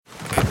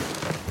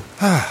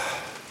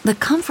The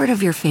comfort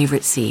of your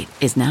favorite seat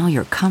is now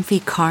your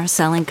comfy car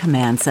selling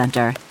command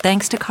center,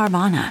 thanks to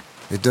Carvana.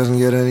 It doesn't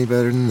get any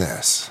better than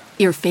this.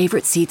 Your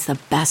favorite seat's the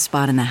best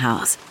spot in the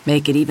house.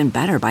 Make it even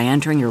better by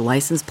entering your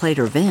license plate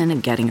or VIN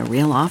and getting a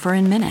real offer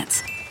in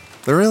minutes.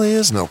 There really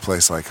is no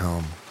place like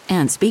home.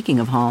 And speaking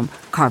of home,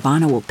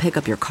 Carvana will pick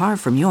up your car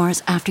from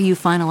yours after you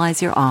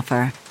finalize your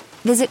offer.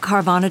 Visit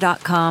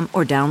Carvana.com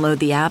or download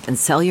the app and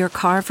sell your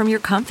car from your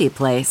comfy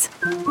place.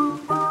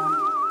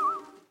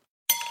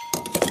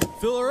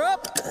 Fill her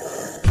up.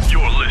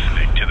 You're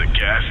listening to the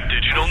Gas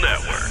Digital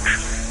Network.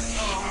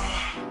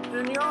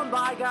 In your own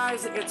Bye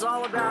Guys, it's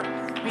all about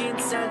being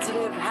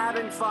sensitive,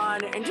 having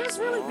fun, and just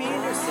really being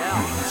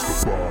yourself.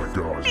 It's the Bye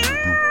Guys,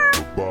 nigga.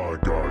 The Bye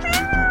Guys,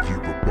 nigga. You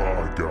the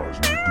Bye Guys,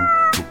 nigga.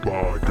 The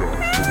Bye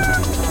Guys, nigga.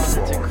 The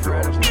Bye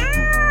Guys, nigga.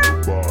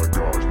 The Bye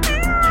Guys, nigga.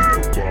 You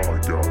the Bye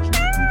Guys,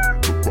 nigga.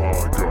 The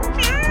Bye Guys,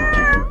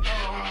 nigga.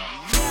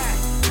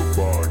 The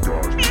Bye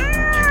Guys, nigga. You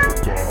the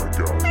Bye Guys,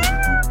 nigga.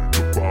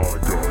 The Bye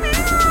Guys,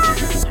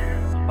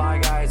 nigga. Bye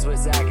Guys with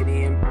Zach and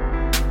Ian.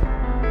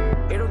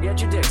 It'll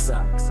get your dick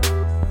sucked.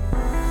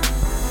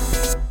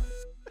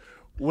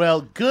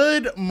 Well,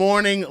 good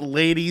morning,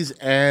 ladies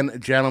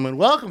and gentlemen.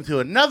 Welcome to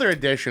another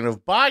edition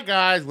of Bye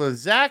Guys with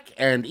Zach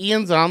and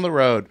Ian's on the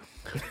road.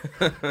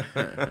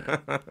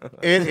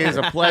 It is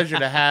a pleasure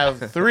to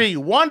have three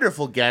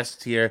wonderful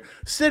guests here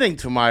sitting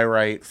to my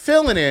right,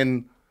 filling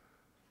in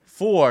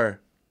for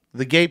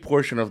the gay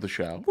portion of the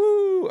show. Woo.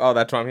 Oh,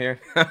 that's why I'm here.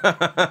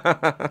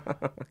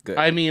 Good.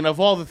 I mean, of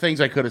all the things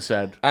I could have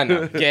said. I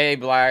know. Gay,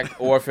 black,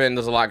 orphan,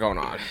 there's a lot going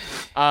on.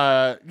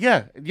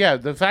 Yeah.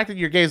 The fact that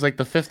you're gay is like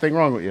the fifth thing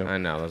wrong with you. I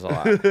know, there's a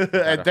lot.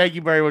 And thank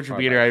you very much for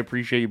being here. I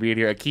appreciate you being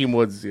here. Akeem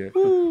Woods is here.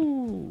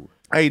 Woo.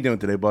 How you doing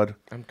today, bud?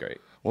 I'm great.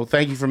 Well,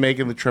 thank you for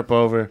making the trip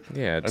over.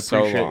 Yeah, it's I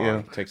appreciate so long. you.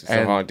 It takes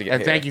so long to get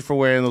and here. thank you for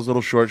wearing those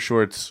little short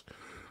shorts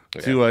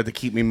to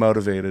keep me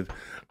motivated.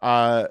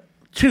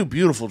 Two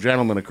beautiful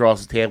gentlemen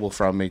across the table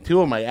from me.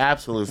 Two of my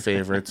absolute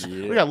favorites.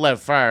 We got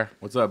Lev Fire.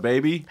 What's up,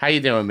 baby? How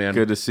you doing, man?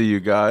 Good to see you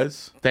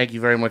guys. Thank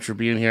you very much for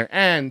being here.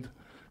 And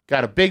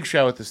got a big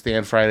show at the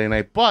Stand Friday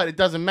night, but it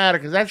doesn't matter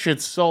because that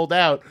shit's sold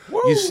out.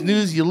 Woo. You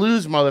snooze, you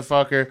lose,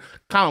 motherfucker.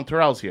 Colin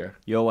Terrell's here.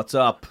 Yo, what's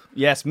up?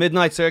 Yes,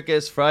 Midnight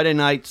Circus, Friday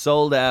night,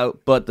 sold out,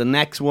 but the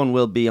next one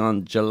will be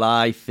on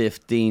July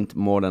 15th,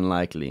 more than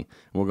likely.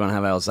 We're going to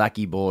have our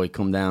Zaki boy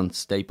come down,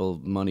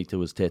 staple money to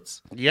his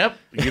tits. Yep.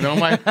 You know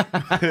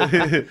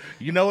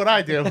you know what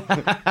I do.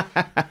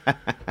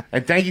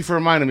 And thank you for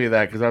reminding me of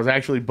that, because I was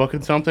actually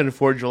booking something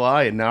for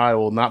July, and now I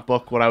will not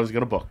book what I was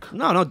going to book.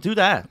 No, do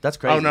that. That's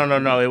crazy. Oh,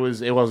 no.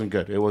 It wasn't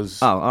good. It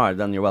was... Oh, all right,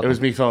 then you're welcome. It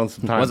was me filling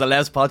some time. Was it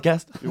Les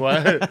podcast?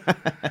 What?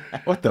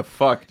 What the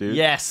fuck, dude?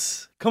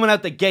 Yes. Coming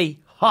out the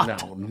gate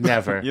hot. No,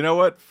 never. You know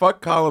what?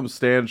 Fuck Column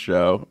Stand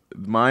show.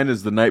 Mine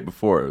is the night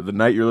before. The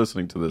night you're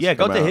listening to this. Yeah,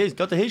 go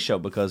to his show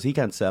because he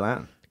can't sell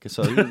out.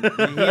 So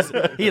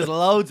he has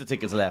loads of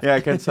tickets left. Yeah,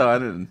 I can't tell. I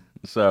didn't.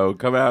 So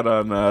come out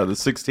on the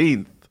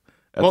 16th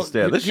at the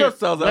Stand. This show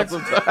sells out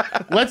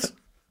sometimes.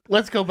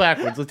 Let's go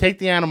backwards. Let's take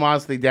the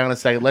animosity down a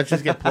second. Let's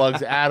just get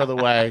plugs out of the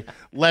way.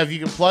 Lev, you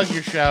can plug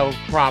your show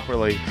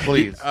properly,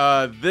 please.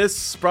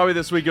 Probably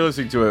this week you're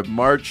listening to it.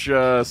 March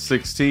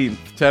 16th,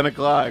 10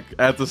 o'clock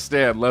at the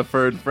Stand. Left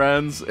for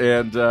Friends.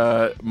 And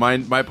my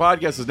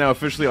podcast is now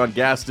officially on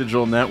Gas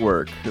Digital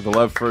Network. The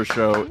Lev First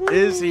Show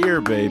is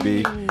here,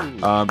 baby.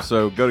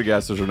 So go to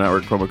Gas Digital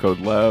Network, promo code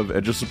Lev,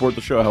 and just support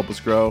the show. Help us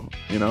grow.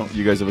 You know,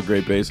 you guys have a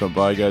great base on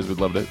Bye Guys. We'd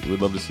love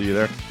to see you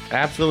there.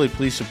 Absolutely.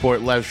 Please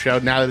support Lev's show.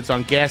 Now that it's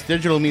on Gas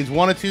Digital, means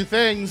one of two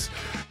things.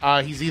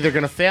 He's either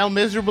going to fail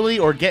miserably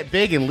or get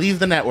big and leave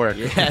the network.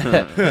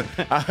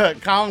 Yeah.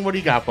 Colin, what do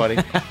you got, buddy?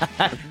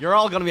 You're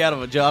all going to be out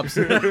of a job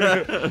soon.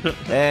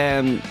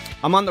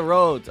 I'm on the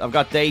road. I've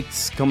got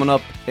dates coming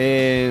up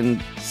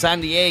in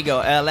San Diego,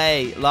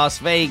 LA, Las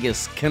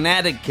Vegas,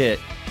 Connecticut,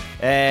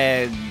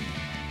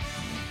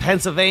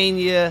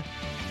 Pennsylvania,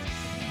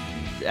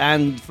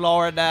 and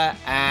Florida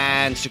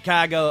and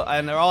Chicago,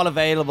 and they're all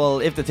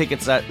available. If the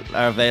tickets are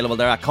available,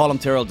 they're at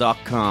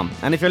columntyrrell.com.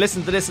 And if you're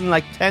listening to this in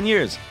like 10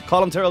 years,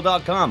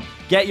 columntyrrell.com.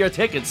 Get your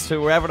tickets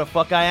to wherever the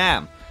fuck I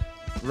am.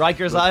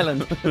 Rikers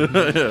Island.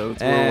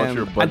 Let's watch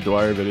your Bud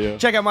Dwyer video.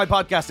 Check out my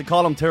podcast, the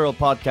Column Tyrrell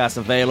Podcast,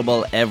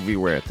 available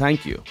everywhere.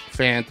 Thank you.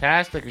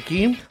 Fantastic.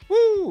 Akeem?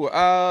 Woo!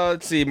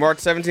 Let's see. March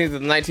 17th to the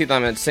 19th,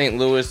 I'm in St.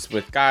 Louis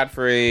with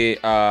Godfrey.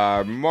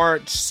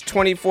 March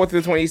 24th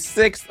through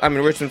 26th, I'm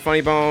in Richmond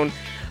Funny Bone.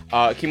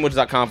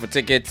 KeemWoods.com for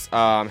tickets.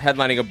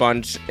 Headlining a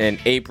bunch in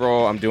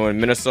April. I'm doing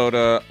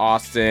Minnesota,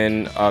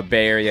 Austin,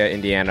 Bay Area,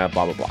 Indiana,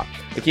 blah, blah, blah.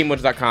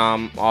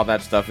 KeemWoods.com, all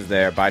that stuff is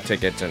there. Buy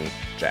tickets and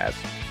jazz.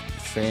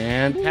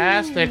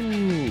 Fantastic.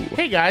 Ooh.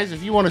 Hey, guys,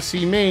 if you want to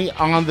see me,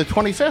 on the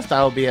 25th,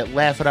 I'll be at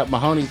Laugh It Up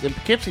Mahoney's in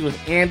Poughkeepsie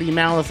with Andy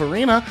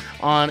Malafarina.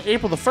 On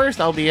April the 1st,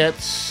 I'll be at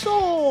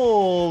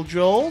Soul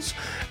Joel's.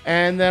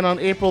 And then on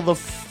April the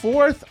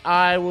 4th,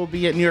 I will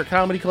be at New York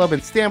Comedy Club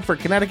in Stamford,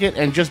 Connecticut.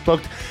 And just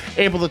booked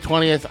April the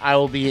 20th, I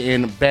will be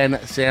in Ben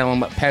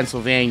Salem,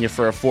 Pennsylvania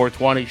for a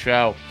 420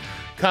 show.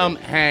 Come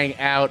hang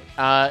out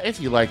if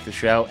you like the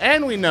show.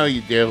 And we know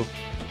you do.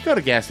 go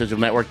to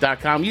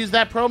GasDigitalNetwork.com. Use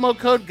that promo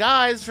code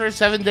GUYS for a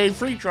 7-day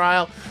free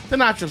trial to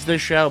not just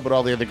this show, but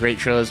all the other great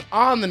shows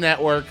on the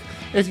network.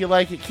 If you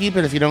like it, keep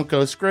it. If you don't,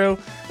 go screw.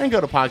 And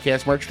go to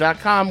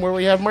podcastmerch.com where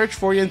we have merch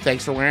for you. And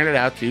thanks for wearing it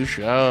out to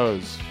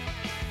shows.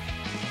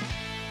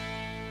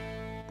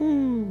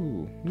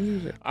 Ooh,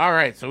 music. All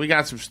right, so we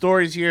got some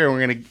stories here.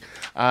 We're going to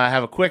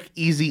have a quick,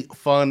 easy,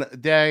 fun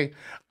day.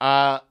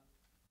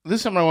 This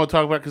is something I want to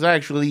talk about because I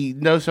actually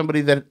know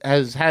somebody that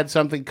has had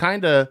something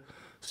kind of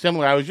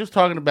similar. I was just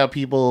talking about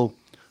people,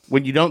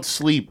 when you don't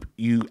sleep,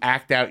 you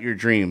act out your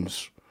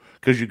dreams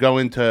because you go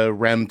into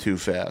REM too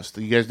fast.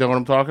 You guys know what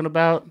I'm talking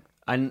about?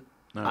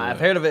 I've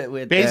heard of it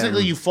with...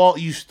 Basically,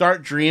 you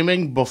start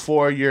dreaming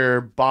before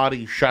your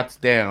body shuts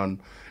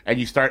down, and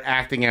you start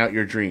acting out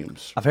your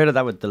dreams. I've heard of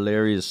that with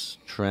delirious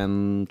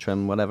trem,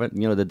 whatever.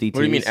 You know, the DTs.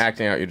 What do you mean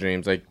acting out your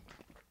dreams? Like,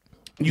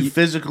 you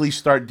physically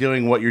start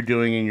doing what you're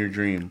doing in your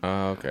dream.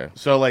 oh, okay.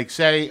 So, like,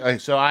 say,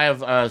 so I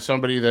have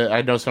somebody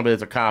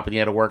that's a cop, and he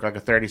had to work like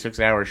a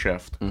 36-hour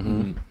shift.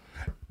 Mm-hmm.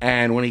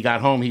 And when he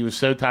got home, he was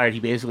so tired, he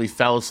basically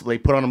fell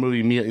asleep. They put on a movie,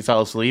 immediately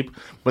fell asleep.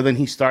 But then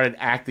he started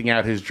acting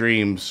out his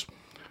dreams.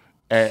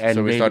 And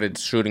So we started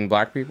shooting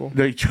black people?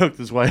 No, he choked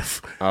his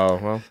wife. Oh,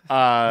 well.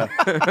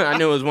 I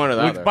knew it was one of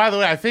the Which, other. by the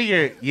way, I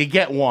figure you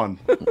get one.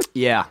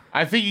 Yeah.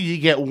 I figure you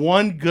get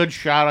one good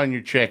shot on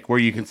your chick where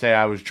you can say,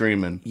 I was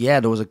dreaming. Yeah,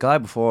 there was a guy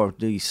before,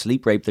 he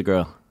sleep raped the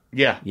girl.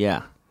 Yeah.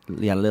 Yeah.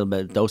 He had a little bit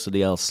of dose of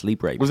the L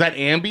sleep rape. Was that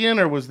Ambien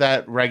or was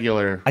that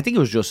regular? I think it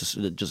was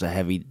just a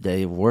heavy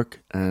day of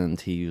work,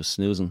 and he was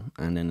snoozing,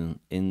 and then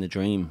in the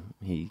dream,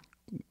 he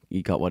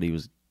got what he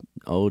was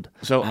owed.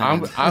 So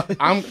I'm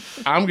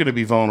going to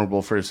be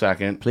vulnerable for a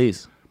second.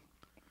 Please.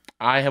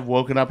 I have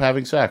woken up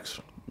having sex.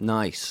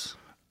 Nice.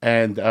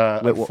 And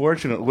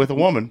unfortunately, with a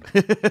woman.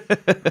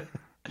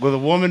 With a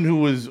woman who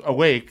was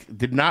awake,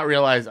 did not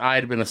realize I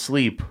had been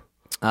asleep.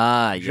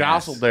 Ah, yes.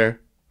 Jostled her,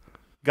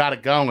 got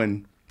it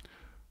going,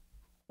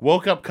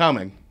 woke up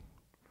coming.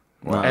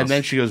 Wow. And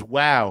then she goes,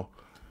 wow,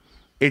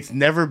 it's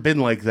never been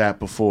like that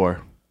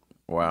before.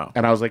 Wow.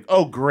 And I was like,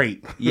 oh,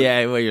 great.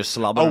 Yeah, where you're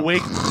slobbering.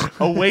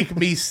 Awake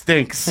me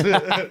stinks.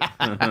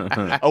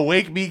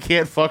 Awake me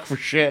can't fuck for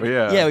shit.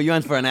 Yeah. Yeah, you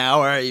went for an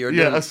hour. You were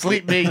doing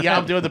Asleep me. Yeah,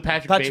 I'm doing the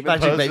Patrick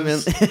Bateman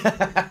poses.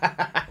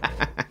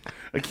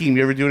 Akeem,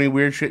 you ever do any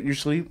weird shit in your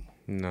sleep?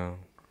 No.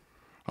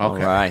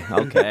 Okay. All right.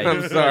 Okay.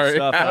 I'm sorry.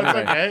 Stuff. That's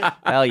okay.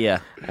 Hell yeah.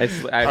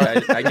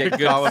 I get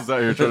good. Colin's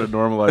out here trying to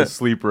normalize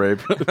sleep rape.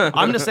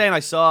 I'm just saying I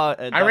saw...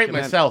 I rape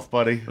myself,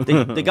 buddy.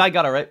 The guy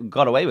got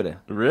away with it.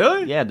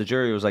 Really? Yeah, the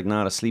jury was like,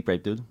 nah, a sleep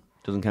rape, dude.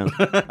 Doesn't count.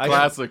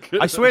 Classic.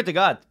 I swear to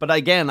God. But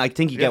again, I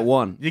think you get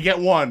one. You get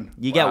one.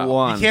 You get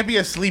one. You can't be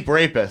a sleep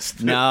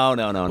rapist. No.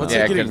 What's Yeah,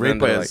 like getting 'cause raped then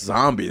by they're a like-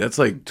 zombie? That's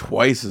like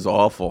twice as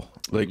awful.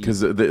 Like,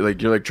 because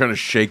like you're like trying to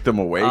shake them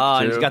awake. Oh,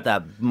 too. he's got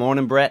that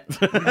morning breath.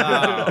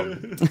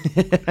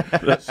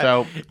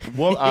 So,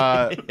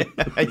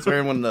 I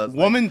swear one of those.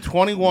 woman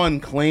 21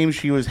 claims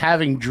she was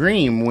having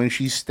dream when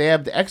she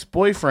stabbed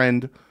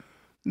ex-boyfriend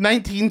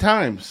 19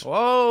 times.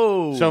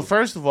 Whoa. So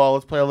first of all,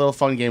 let's play a little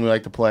fun game we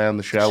like to play on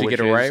the show. Did she which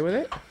get away is- with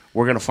it?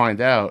 We're going to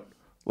find out.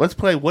 Let's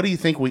play, what do you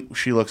think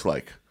she looks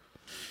like?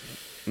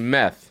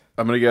 Meth.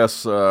 I'm gonna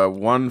guess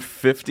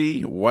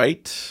 150,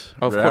 white,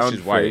 Oh, of course round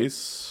she's white.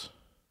 face,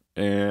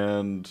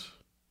 and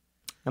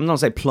I'm not going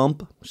to say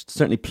plump. She's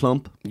certainly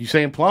plump. You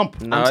saying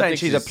plump? No, I'm I saying think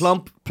she's a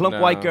plump no.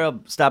 white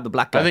girl stabbed a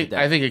black guy.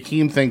 I think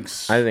Akeem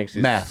thinks I think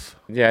she's meth.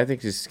 Yeah, I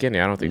think she's skinny.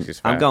 I don't think she's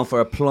fat. I'm going for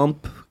a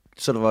plump,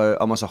 sort of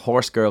almost a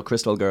horse girl,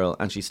 crystal girl,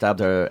 and she stabbed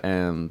her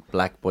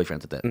black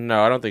boyfriend to death.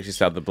 No, I don't think she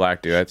stabbed the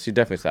black dude. She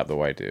definitely stabbed the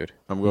white dude.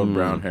 I'm going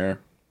brown hair.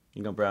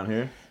 You got brown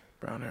hair?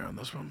 Brown hair on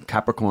this one.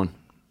 Capricorn.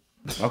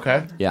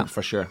 Okay. Yeah,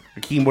 for sure.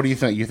 Akeem, what do you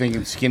think? You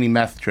thinking skinny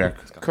meth chick?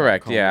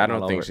 Correct. Yeah, I all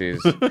don't think over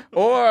she's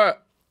or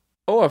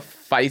a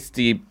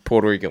feisty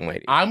Puerto Rican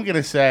lady. I'm going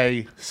to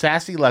say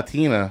sassy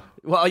Latina.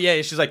 Well,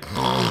 yeah, she's like,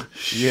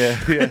 Yeah.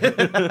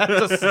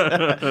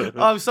 oh,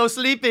 I'm so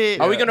sleepy.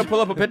 Are we gonna pull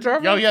up a picture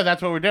of her? Oh, yeah,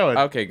 that's what we're doing.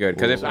 Okay, good.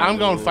 Because if I'm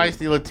going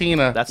feisty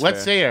Latina. That's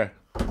Let's fair.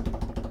 see her.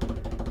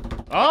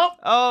 Oh!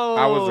 Oh.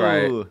 I was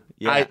right.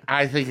 Yeah.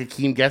 I think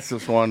Akeem gets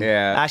this one.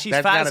 yeah. She's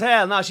That's fat gotta- as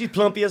hell. No, she's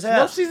plumpy as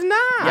hell. No, she's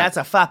not. Yeah, that's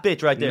a fat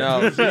bitch right there.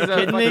 No, she's a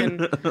Kidding me?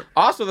 fucking.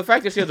 Also, the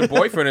fact that she has a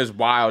boyfriend is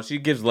wild. She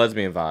gives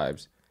lesbian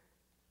vibes,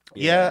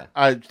 Yeah.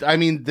 I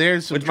mean,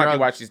 there's some which might be drugs.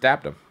 why she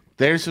stabbed him.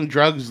 There's some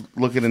drugs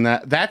looking in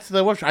that. That's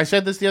the worst. I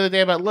said this the other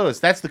day about Lewis.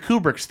 That's the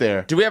Kubrick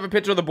stare. Do we have a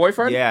picture of the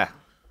boyfriend? Yeah.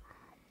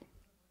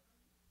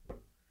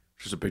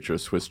 Just a picture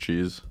of Swiss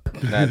cheese.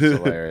 That's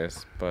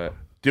hilarious. But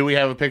Do we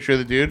have a picture of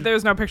the dude?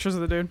 There's no pictures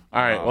of the dude.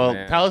 All right. Oh, Well,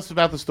 man. tell us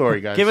about the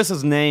story, guys. Give us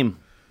his name.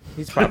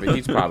 he's probably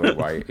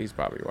white. He's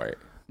probably white.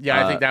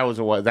 Yeah, I think that was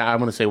a white. I'm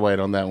gonna say white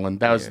on that one.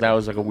 That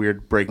was like a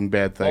weird Breaking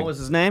Bad thing. What was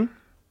his name?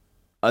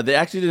 They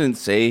actually didn't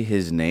say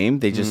his name.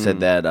 They just said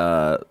that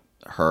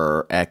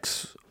her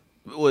ex,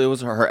 well, it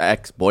was her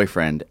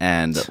ex-boyfriend,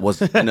 and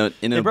was in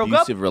an broke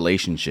up? abusive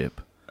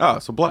relationship. Oh,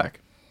 so black.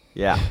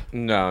 Yeah.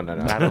 No.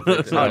 I don't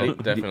think so.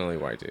 Definitely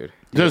white dude.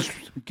 Just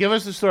give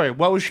us the story.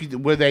 What was she?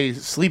 Were they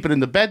sleeping in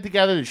the bed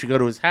together? Did she go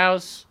to his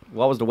house?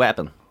 What was the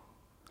weapon?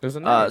 There's a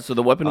knife. So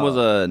the weapon was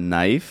a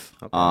knife.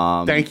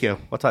 Thank you.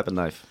 What type of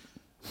knife?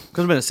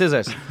 Could have been a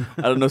scissors.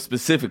 I don't know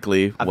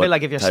specifically. I what feel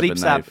like if you're type of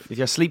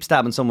knife. sleep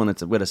stabbing someone,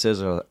 it's with a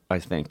scissor. I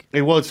think.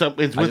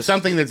 It's with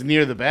something that's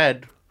near the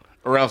bed,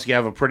 or else you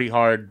have a pretty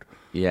hard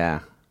Yeah.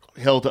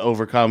 hill to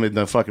overcome in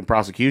the fucking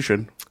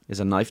prosecution. Is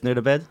a knife near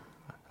the bed?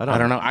 I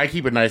don't know. I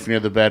keep a knife near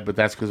the bed, but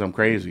that's because I'm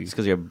crazy. It's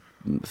because you're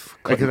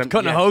Because I'm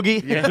cutting a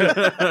hoagie.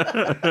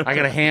 Yeah. I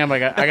got a ham. I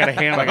got a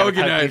ham. I got a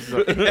knife.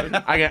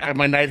 I got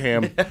my night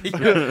ham.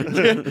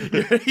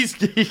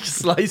 he's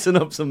slicing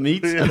up some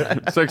meat.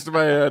 It's next to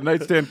my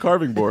nightstand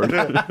carving board.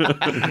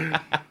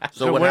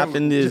 So what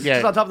happened is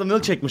It's on top of the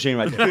milkshake machine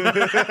right there.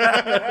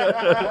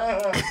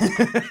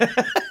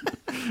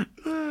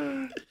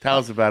 Tell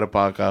us about it,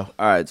 Paco.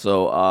 All right,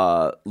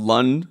 so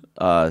Lund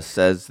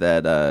says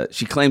that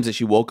she claims that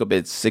she woke up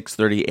at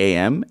 6:30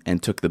 a.m.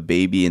 and took the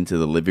baby into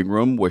the living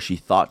room where she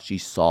thought she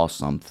saw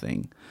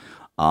something.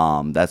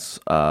 That's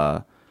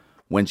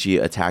when she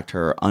attacked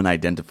her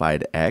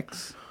unidentified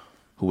ex,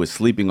 who was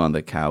sleeping on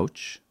the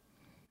couch,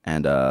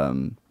 and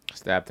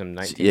Stabbed him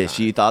 19 yeah, times.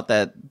 she thought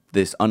that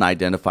this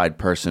unidentified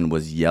person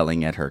was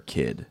yelling at her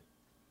kid.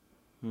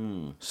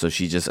 So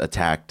she just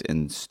attacked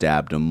and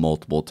stabbed him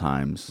multiple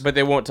times. But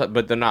they won't.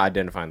 But they're not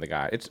identifying the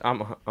guy.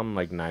 I'm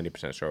like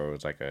 90% sure it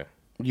was like a.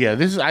 Yeah,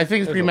 I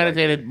think it's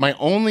premeditated. My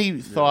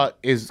only thought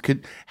is,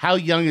 how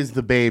young is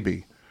the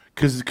baby?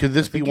 Because could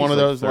this be one of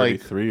those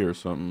like 33 or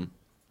something?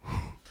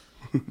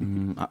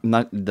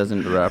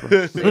 Doesn't the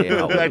rapper say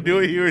how I knew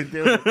what you were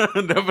doing.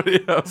 Nobody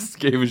else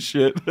gave a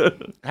shit.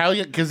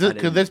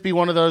 Could this be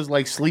one of those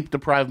like sleep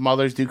deprived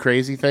mothers do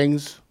crazy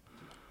things?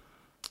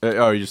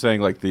 Oh, you're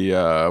saying like the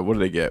what do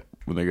they get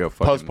when they go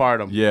fucking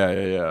Postpartum.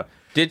 Yeah.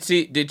 Did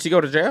she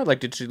go to jail? Like,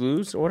 did she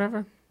lose or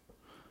whatever?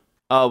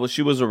 Well,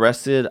 she was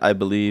arrested, I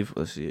believe.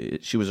 Let's see.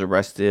 She was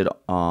arrested.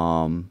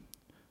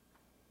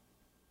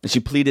 She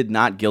pleaded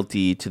not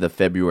guilty to the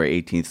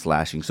February 18th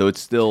slashing, so it's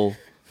still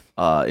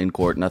in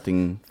court.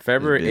 Nothing.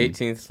 February has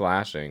been- 18th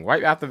slashing,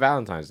 right after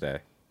Valentine's Day.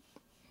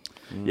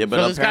 Yeah, but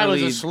So this guy was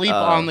apparently, asleep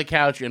on the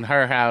couch in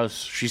her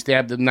house. She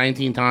stabbed him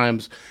 19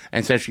 times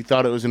and said she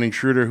thought it was an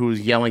intruder who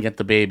was yelling at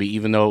the baby,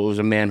 even though it was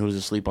a man who was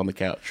asleep on the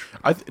couch.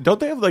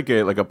 Don't they have like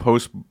a what are they?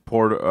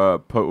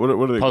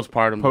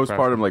 Postpartum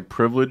depression. like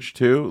privilege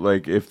too?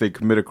 Like if they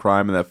commit a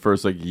crime in that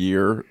first like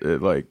year,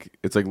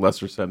 it's like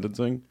lesser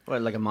sentencing.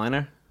 What, like a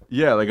minor?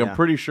 Yeah, like Yeah. I'm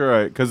pretty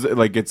sure because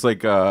like it's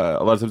like a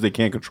lot of times they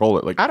can't control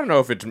it. Like I don't know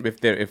if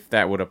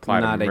that would apply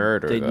Nah, to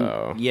murder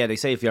though. Yeah, they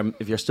say if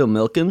you're still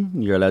milking,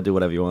 you're allowed to do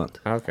whatever you want.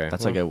 Okay,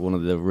 That's well, like one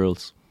of the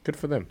rules. good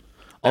for them.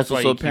 Also, That's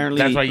why so you keep- apparently,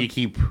 that's why you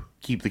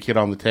keep the kid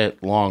on the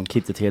tit long.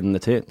 Keep the tit in the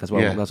tit. That's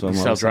what. Yeah, That's what I'm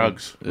sell always saying.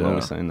 drugs. I'm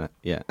always saying that.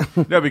 Yeah.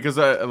 yeah, because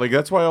like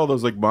that's why all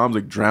those like moms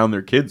like drown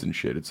their kids and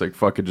shit. It's like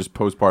fucking just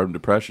postpartum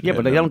depression. Yeah,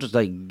 but they hitting don't just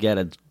like get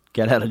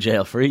out of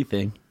jail free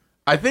thing.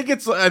 I think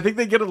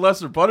they get a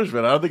lesser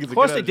punishment. I don't think it's. Of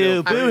course they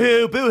do. Boo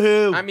hoo, boo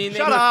hoo. I mean,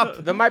 shut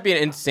up. There might be an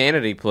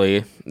insanity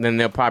plea. Then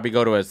they'll probably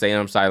go to a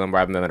asylum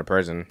rather than a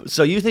prison.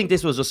 So you think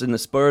this was just in the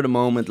spur of the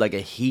moment, like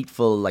a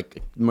hateful,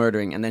 like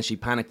murdering, and then she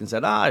panicked and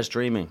said, "I was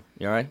dreaming."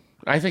 You all right?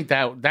 I think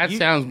that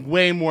sounds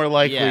way more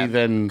likely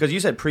than because you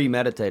said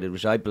premeditated,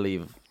 which I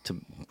believe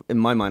in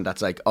my mind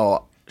that's like,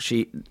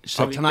 she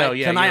said, tonight I'm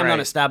you're going right.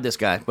 to stab this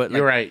guy. But like,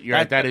 You're right. You're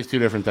right. That is two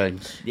different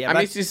things. Yeah, I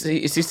mean,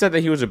 that's- she said that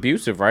he was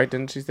abusive, right?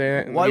 Didn't she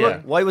say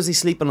that? why was he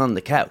sleeping on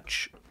the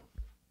couch?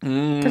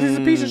 Because he's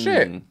a piece of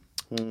shit.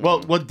 Well,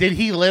 did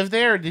he live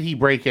there or did he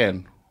break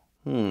in?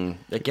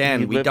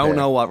 Again, we lived don't there.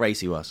 know what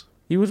race he was.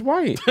 He was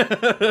white.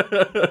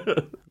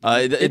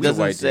 it a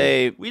doesn't white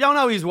say. We don't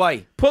know he's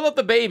white. Pull up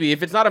the baby.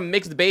 If it's not a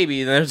mixed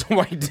baby, then there's a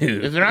white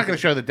dude. If they're not going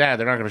to show the dad,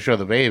 they're not going to show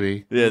the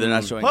baby. Yeah, they're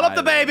not showing. Pull up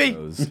the either baby!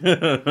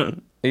 of those.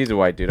 He's a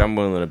white dude. I'm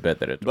willing to bet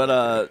that it's.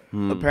 But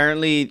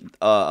apparently,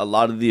 a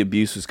lot of the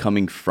abuse was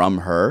coming from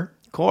her.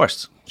 Of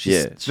course.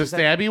 Yeah. The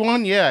stabby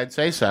one? Yeah, I'd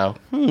say so.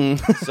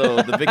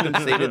 So the victim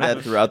stated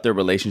that throughout their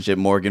relationship,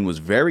 Morgan was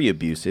very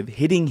abusive,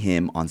 hitting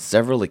him on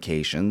several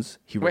occasions.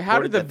 Wait, how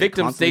did the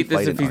victim state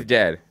this if he's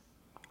dead?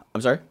 I'm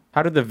sorry?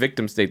 How did the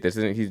victim state this?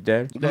 Isn't he's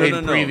dead?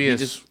 In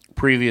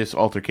previous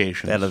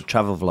altercations. They had a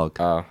travel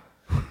vlog.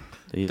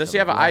 Does she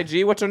have an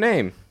IG? What's her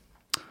name?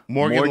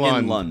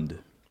 Morgan Lund.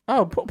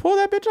 Oh, pull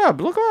that bitch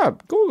up. Look her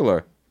up. Google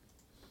her.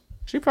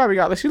 She probably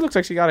got. She looks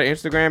like she got an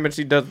Instagram and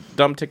she does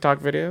dumb TikTok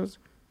videos.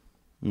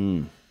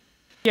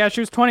 Yeah, she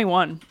was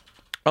 21.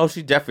 Oh,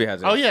 she definitely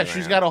has. Oh yeah,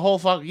 she's got a whole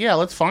fuck. Yeah,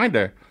 let's find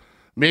her.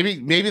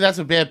 Maybe that's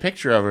a bad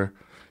picture of her.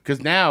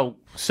 Because now,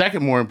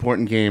 second more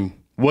important game.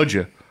 Would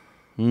you?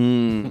 Oh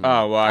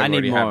well, I need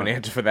already have more. an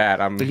answer for that.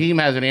 Hakeem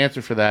has an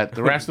answer for that.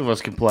 The rest of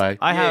us can play.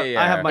 I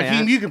have my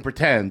Hakeem, you can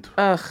pretend.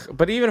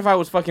 But even if I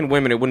was fucking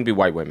women, it wouldn't be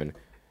white women.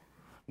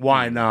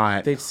 Why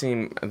not? They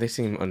seem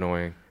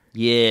annoying.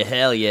 Yeah,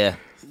 hell yeah.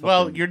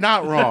 Well, you're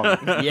not wrong.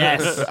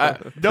 Yes.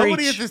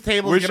 Nobody at this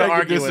table is Wish going to I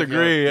could argue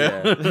disagree.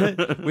 with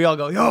you. Yeah, We all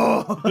go,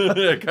 yo!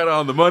 kind of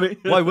on the money.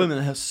 White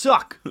women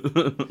suck.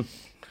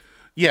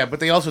 Yeah, but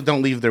they also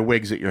don't leave their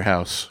wigs at your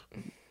house.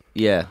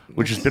 Yeah.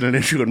 which has been an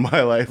issue in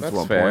my life.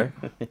 That's fair.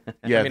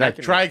 Yeah, I mean, I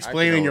can- try I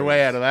explaining can your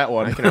way out of that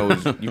one. You can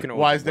always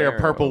Why is there a wear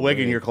purple wig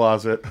in your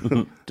closet?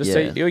 Just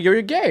say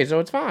you're gay, so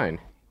it's fine.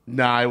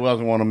 Nah, it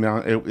wasn't one of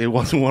mine. It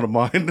wasn't one of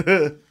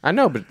mine. I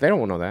know, but they don't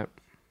want to know that.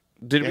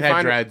 Did It we had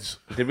find dreads.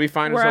 Did we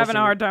find? We're her having a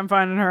social hard time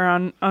finding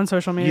her on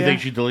social media. You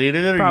think she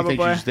deleted it, or you think she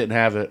Probably. just didn't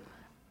have it?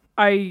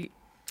 I'm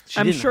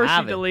didn't sure she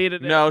have it.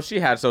 deleted it. No, she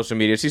had social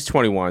media. She's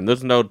 21.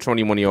 There's no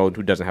 21-year-old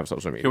who doesn't have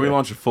social media. Can we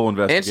launch a full And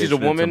investigation she's a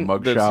woman. into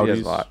mug She has a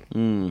shouties? lot.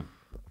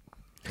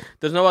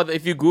 There's no other.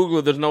 If you Google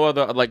it, there's no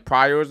other like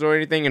priors or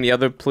anything. Any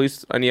other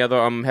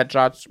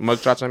headshots,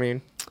 mugshots? I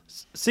mean,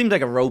 Seems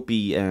like a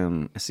ropey.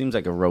 It seems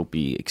like a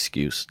ropey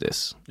excuse.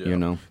 This, you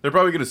know. They're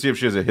probably going to see if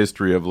she has a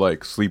history of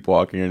like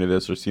sleepwalking or any of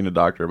this, or seen a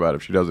doctor about it.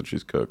 If she doesn't,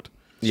 she's cooked.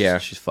 yeah.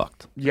 She's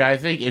fucked. Yeah, I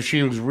think if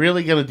she was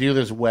really going to do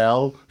this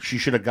well, she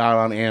should have got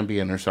on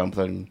Ambien or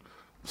something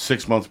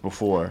 6 months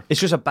before. It's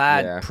just a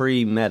bad Yeah.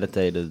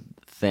 premeditated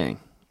thing.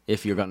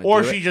 If you're gonna,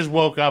 Or do she just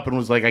woke up and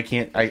was like, I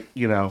can't,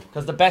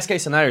 because the best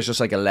case scenario is just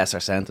like a lesser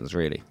sentence,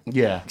 really.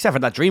 Yeah. Except for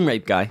that dream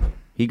rape guy,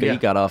 he Yeah.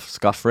 got off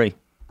scot free.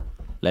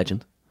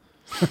 Legend.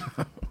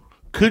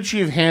 Could she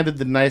have handed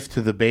the knife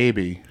to the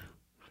baby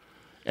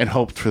and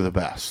hoped for the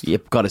best?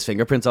 Yep, got his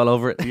fingerprints all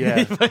over it.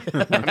 Yeah.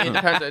 I mean, it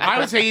depends, I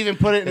would say even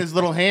put it in his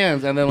little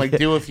hands and then like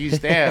do a few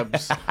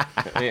stabs.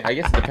 I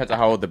guess it depends on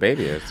how old the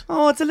baby is.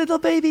 Oh, it's a little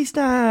baby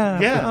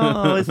stab. Yeah.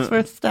 Oh, it's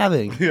worth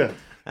stabbing. Yeah.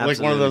 Like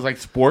one of those like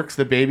sporks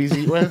that babies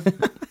eat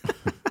with.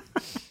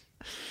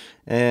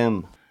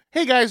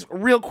 Hey guys,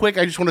 real quick,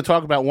 I just want to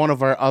talk about one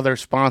of our other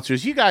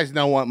sponsors. You guys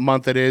know what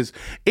month it is.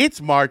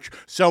 It's March.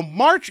 So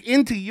march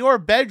into your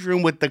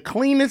bedroom with the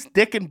cleanest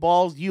dick and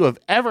balls you have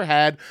ever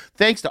had,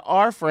 thanks to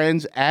our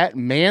friends at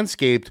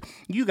Manscaped.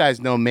 You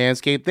guys know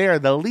Manscaped. They are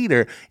the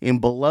leader in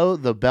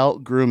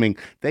below-the-belt grooming.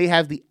 They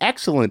have the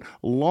excellent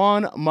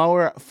Lawn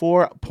Mower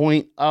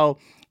 4.0.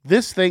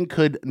 This thing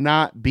could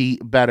not be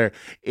better.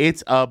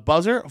 It's a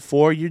buzzer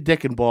for your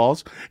dick and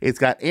balls. It's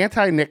got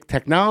anti-nick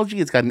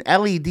technology. It's got an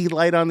LED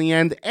light on the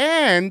end,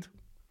 and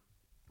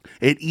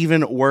it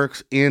even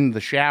works in the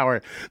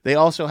shower. They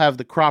also have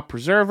the Crop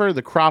Preserver,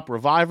 the Crop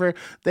Reviver.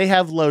 They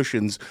have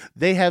lotions.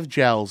 They have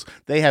gels.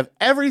 They have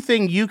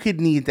everything you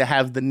could need to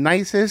have the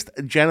nicest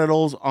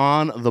genitals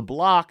on the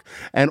block.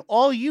 And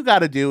all you got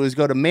to do is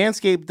go to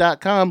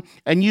manscaped.com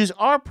and use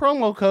our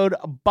promo code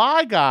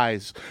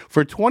BYGUYS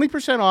for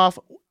 20% off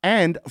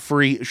and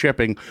free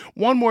shipping.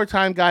 One more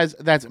time, guys,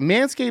 that's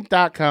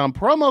manscaped.com,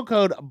 promo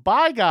code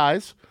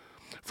BYGUYS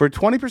for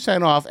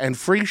 20% off and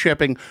free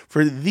shipping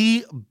for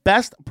the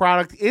best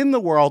product in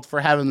the world for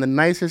having the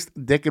nicest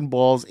dick and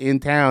balls in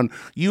town.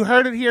 You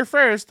heard it here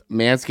first,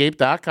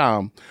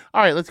 manscaped.com.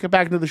 All right, let's get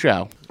back into the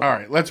show. All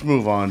right, let's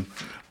move on.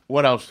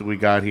 What else do we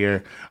got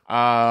here?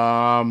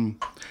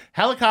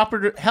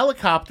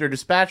 Helicopter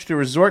dispatched to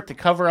resort to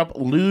cover up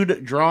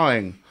lewd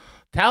drawing.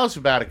 Tell us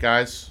about it,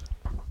 guys.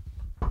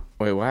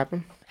 Wait, what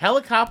happened?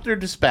 Helicopter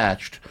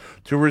dispatched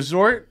to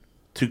resort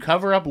to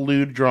cover up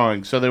lewd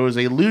drawing. So there was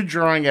a lewd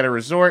drawing at a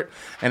resort,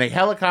 and a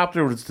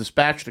helicopter was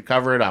dispatched to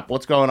cover it up.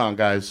 What's going on,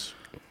 guys?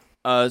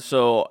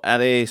 So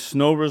at a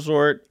snow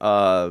resort,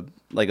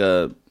 like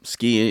a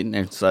skiing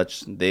and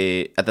such,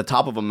 they at the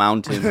top of a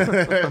mountain. Oh,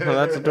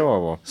 that's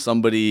adorable.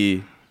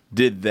 Somebody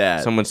did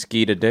that. Someone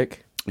skied a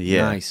dick.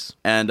 Yeah. Nice.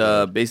 And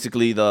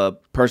basically, the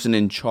person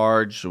in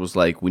charge was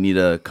like, "We need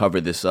to cover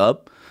this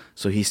up,"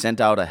 so he sent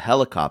out a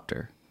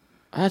helicopter.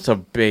 That's a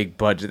big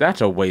budget.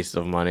 That's a waste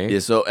of money. Yeah.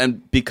 So,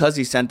 and because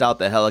he sent out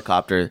the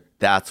helicopter,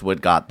 that's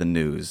what got the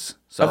news.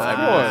 So Of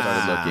everyone course.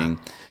 started looking.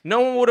 No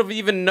one would have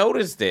even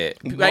noticed it.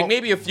 Like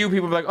maybe a few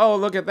people would be like, "Oh,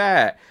 look at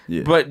that."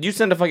 Yeah. But you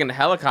send a fucking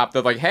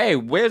helicopter, like, "Hey,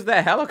 where's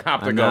that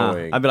helicopter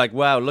going?" I'd be like,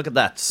 wow, look at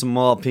that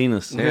small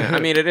penis. Yeah, I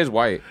mean, it is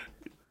white.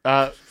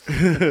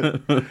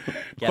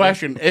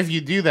 Question: if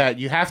you do that,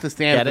 you have to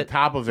stand Get at it? the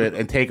top of it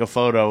and take a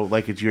photo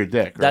like it's your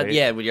dick, right?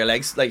 That with your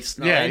legs like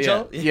snow Yeah,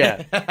 angel.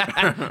 yeah.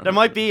 There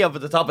might be up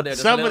at the top of there. there's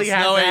a Somebody little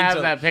has snow to have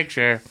angel. that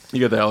picture. You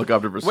get the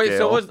helicopter for Wait,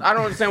 scale. so I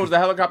don't understand. Was the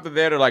helicopter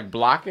there to like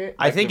block it?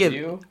 I Like, think the it.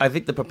 view? I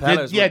think the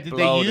propellers. Did would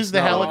they blow use the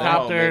snow.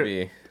 helicopter? Oh,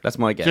 maybe. That's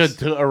my guess.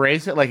 To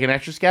erase it like an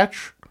etch a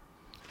sketch.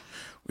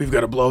 We've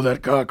got to blow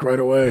that cock right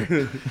away.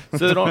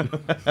 So they don't.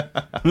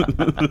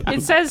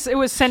 It says it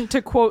was sent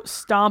to quote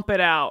stomp it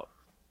out.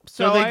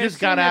 So they I just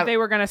assumed got that out- They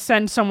were gonna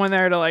send someone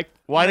there to like.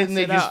 Why mess didn't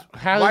they it just? up.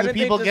 How Why did the did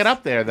they people just- get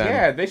up there then?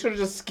 Yeah, they should have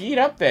just skied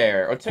up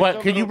there. Or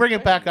What? Can you bring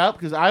it back up?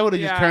 Because I would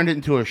have just Yeah. turned it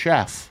into a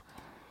chef.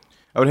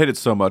 I would hate it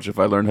so much if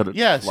I learned how to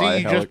Yeah. fly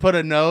See, you just put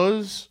a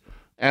nose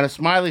and a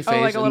smiley face.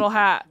 Oh, like a and- little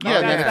hat. Yeah,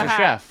 That's then it's the a hat.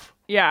 chef.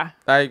 Yeah.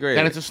 I agree.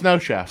 Then it's a snow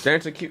chef. Then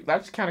it's a cute.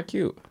 That's kind of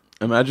cute.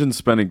 Imagine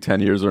spending 10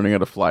 years learning how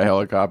to fly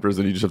helicopters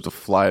and you just have to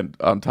fly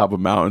on top of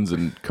mountains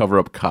and cover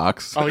up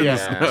cocks. Oh yeah.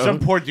 Some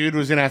poor dude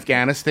was in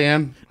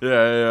Afghanistan.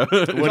 Yeah.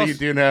 What do you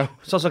do now?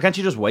 So can't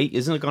you just wait?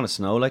 Isn't it going to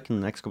snow like in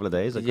the next couple of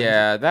days? Like,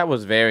 Yeah, that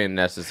was very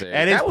unnecessary.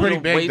 It is That was pretty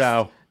a big, waste-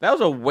 though. That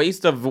was a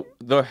waste of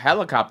the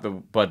helicopter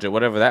budget,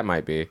 whatever that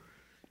might be.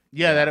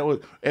 Yeah, that it was.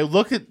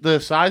 Look at the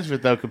size of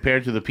it though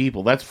compared to the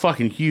people. That's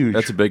fucking huge.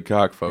 That's a big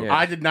cock, folks. Yeah.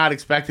 I did not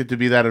expect it to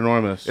be that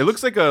enormous. It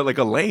looks like a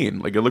lane.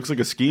 Like it looks like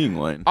a skiing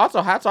lane.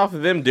 Also, hats off to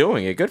them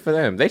doing it. Good for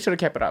them. They should have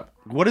kept it up.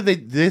 What did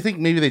they think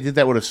maybe they did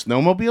that with a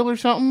snowmobile or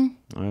something?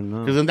 I don't know.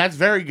 Because then that's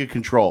very good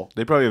control.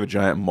 They probably have a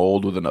giant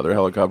mold with another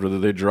helicopter that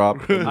they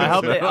dropped. I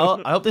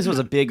hope this was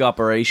a big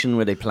operation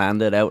where they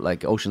planned it out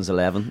like Ocean's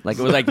 11. Like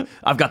it was like,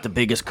 I've got the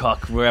biggest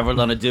cock we're ever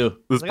gonna do.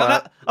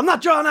 Like, I'm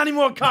not drawing any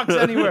more cocks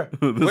anywhere.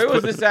 Where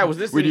was this at? Was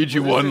this? We need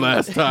you one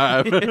last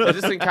time. Was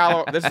this in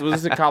Colorado?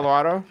 Was this in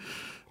Colorado?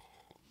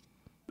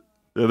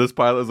 Yeah, this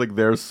pilot is like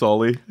there's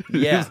Sully.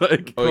 Yeah. He's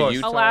like, Oh,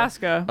 Utah?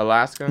 Alaska.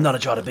 Alaska. I'm not a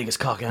draw the biggest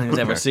cock anyone's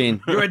ever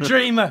seen. You're a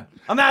dreamer.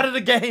 I'm out of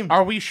the game.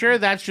 Are we sure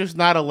that's just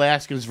not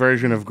Alaska's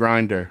version of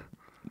Grindr?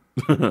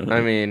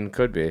 I mean,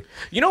 could be.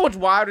 You know what's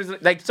wild is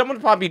like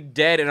someone's probably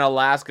dead in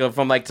Alaska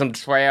from like some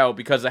trail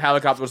because the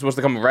helicopter was supposed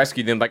to come and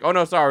rescue them. Like, oh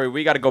no, sorry,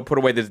 we got to go put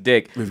away this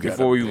dick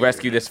before we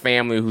rescue this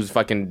family who's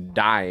fucking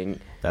dying.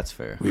 That's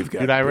fair.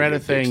 Dude, I read a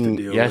thing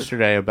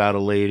yesterday about a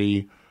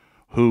lady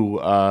who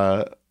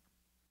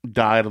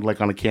died like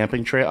on a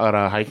camping trail, on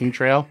a hiking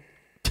trail.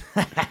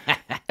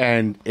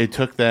 And it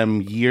took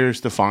them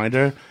years to find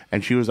her,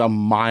 and she was 1.5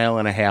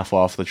 miles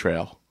off the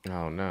trail.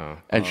 Oh no.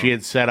 And she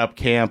had set up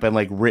camp and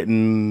like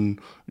written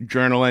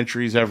journal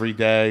entries every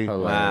day.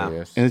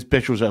 Hilarious. And this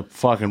bitch was a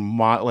fucking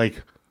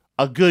like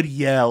a good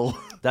yell.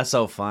 That's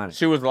so funny.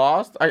 She was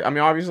lost? I mean,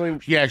 obviously.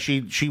 Yeah,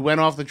 she went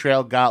off the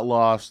trail, got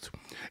lost,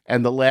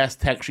 and the last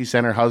text she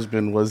sent her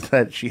husband was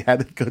that she had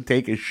to go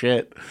take a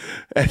shit,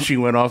 and she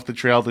went off the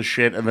trail to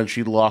shit, and then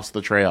she lost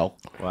the trail.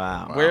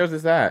 Wow. Where was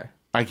this at?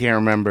 I can't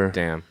remember.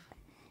 Damn.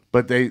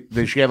 But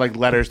she had like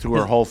letters to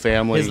her whole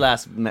family. His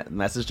last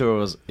message to her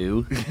was,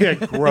 ew. Yeah,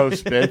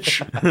 gross,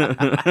 bitch.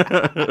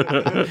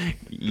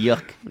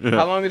 Yuck.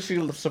 How long did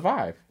she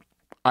survive?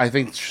 I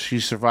think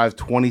she survived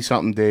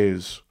 20-something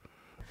days,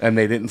 and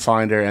they didn't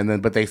find her.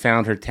 But they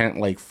found her tent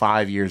like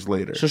 5 years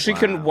later. So she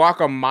couldn't walk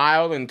 1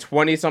 mile in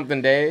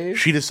 20-something days?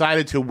 She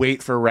decided to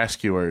wait for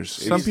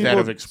rescuers instead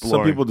of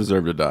exploring. Some people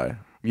deserve to die.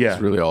 Yeah.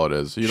 That's really all it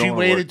is. You She don't wanna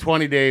waited work-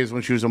 20 days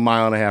when she was 1.5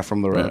 miles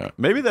from the road. Yeah.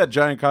 Maybe that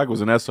giant cock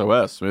was an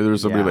SOS. Maybe there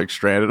was somebody Yeah. like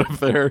stranded up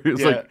there. He was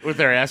Yeah, like, with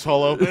their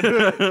asshole open.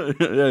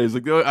 yeah, he's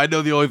like, "Oh, I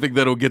know the only thing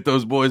that'll get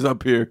those boys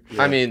up here.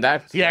 I mean,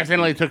 that's... He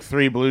accidentally took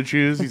 3 blue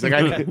chews. He's like,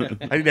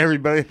 I need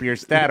everybody up here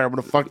stat, or I'm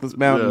going to fuck this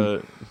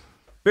mountain.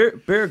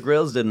 Bear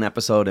Grylls did an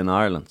episode in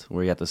Ireland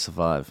where he had to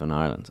survive in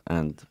Ireland,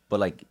 but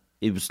like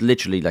it was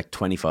literally like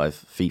 25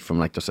 feet from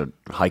like just a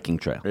hiking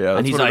trail. Yeah, that's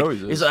and he's what it like,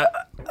 always is. he's like,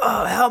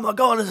 oh, how am I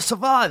going to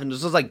survive? And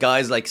there's just like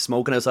guys like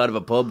smoking outside of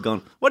a pub,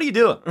 going, "What are you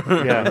doing?"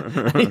 Yeah.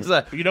 And he's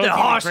like, You know the what's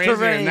harsh even crazier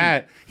terrain. than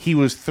that? He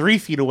was 3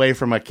 feet away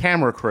from a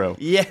camera crew.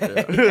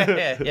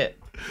 Yeah.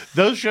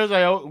 Those shows,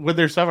 with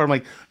their stuff, I'm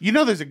like,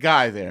 there's a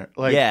guy there.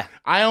 Like, Yeah.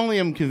 I only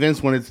am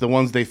convinced when it's the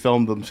ones they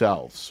filmed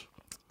themselves.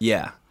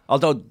 Yeah.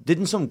 Although,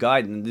 didn't some guy,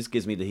 and this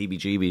gives me the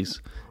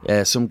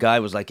heebie-jeebies, some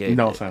guy was like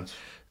No offense.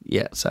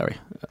 Yeah, sorry.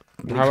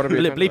 How would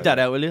it be Bleep that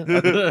out, will you?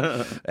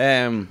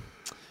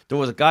 There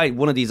was a guy,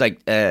 one of these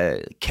like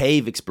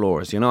cave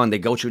explorers, and they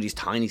go through these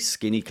tiny,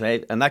 skinny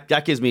cave, and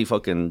that gives me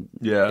fucking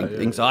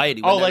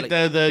anxiety. Oh, when like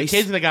they're, the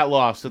kids that got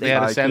lost, that they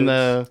had to send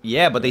the...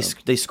 Yeah, but they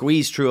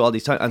squeezed through all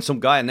these times, and some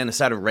guy, and then it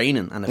started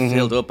raining, and it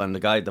filled up, and the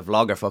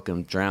vlogger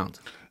fucking drowned.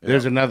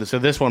 There's another. So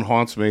this one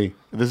haunts me.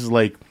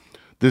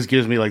 This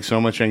gives me like so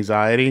much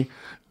anxiety.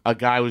 A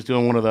guy was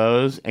doing one of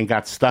those and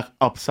got stuck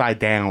upside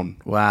down.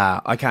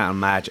 Wow, I can't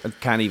imagine.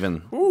 I can't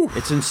even.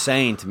 It's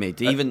insane to me.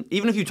 Even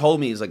if you told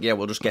me, it's like, yeah,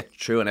 we'll just get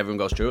through and everyone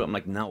goes through. I'm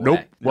like, no Nope.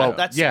 way. Well,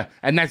 that's yeah,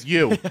 and that's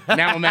you.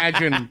 Now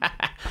imagine.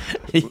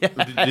 you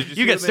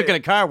get stuck in a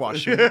car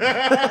wash.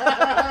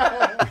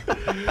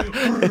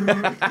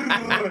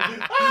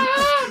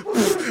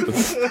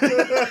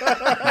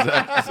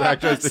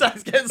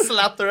 Zach's getting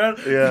slapped around.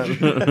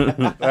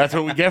 Yeah, that's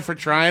what we get for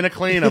trying to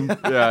clean them.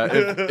 Yeah,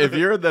 if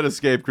you're in that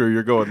escape crew,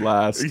 you're going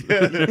last.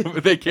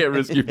 They can't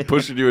risk you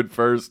pushing you in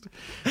first.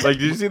 Like,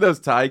 did you see those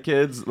Thai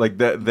kids? Like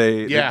that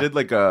they did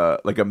like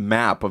a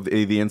map of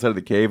the inside of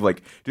the cave.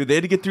 Like, dude, they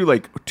had to get through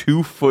like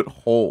 2-foot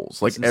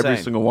holes, like every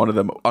insane. single one of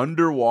them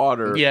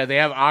underwater. Yeah, they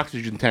have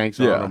oxygen tanks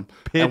on them,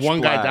 and Pitch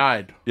one guy black.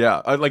 died. Yeah,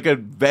 like a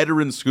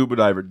veteran scuba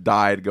diver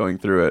died going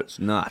through it. It's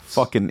nuts.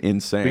 Fucking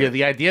insane. But yeah,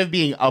 the idea of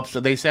being up. So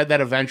they said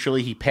that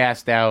eventually he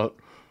passed out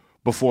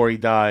before he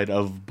died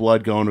of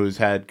blood going to his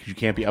head because you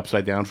can't be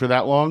upside down for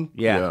that long.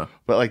 Yeah.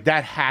 But like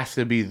that has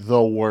to be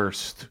the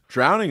worst.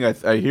 Drowning, I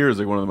hear, is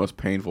like one of the most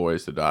painful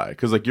ways to die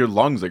because like your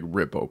lungs like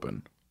rip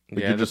open.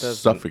 Like, you're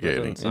just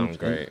suffocating. That doesn't sound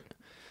great.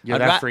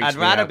 Yeah, I'd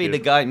rather be the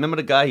guy. Remember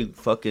the guy who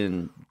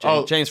fucking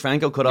James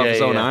Franco cut off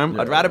his own arm?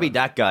 I'd rather be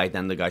that guy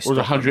than the guy. It was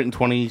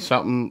 120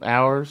 something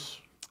hours.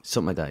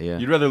 Something like that, yeah.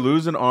 You'd rather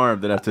lose an arm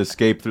than have to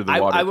escape through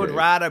the water. I would cave.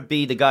 rather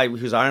be the guy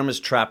whose arm is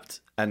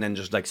trapped and then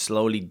just like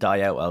slowly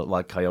die out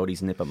while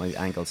coyotes nip at my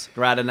ankles,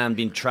 rather than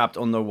being trapped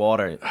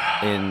underwater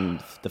in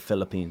the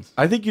Philippines.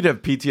 I think you'd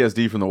have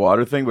PTSD from the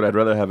water thing, but I'd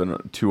rather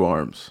have 2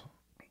 arms.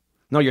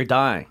 No, you're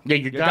dying. Yeah,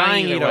 you're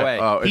dying either way.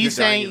 Oh, if He's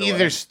you're dying saying either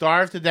either way.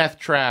 starve to death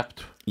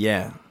trapped,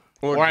 Yeah.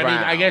 Or I mean,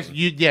 drown. I guess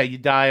you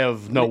die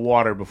of no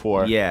water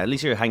before. Yeah, at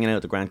least you're hanging out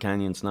at the Grand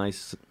Canyon. It's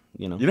nice,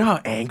 you know. You know how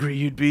angry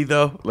you'd be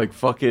though, like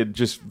fucking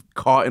just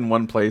caught in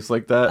one place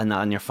like that.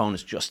 And your phone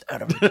is just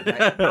out of it.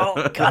 Right?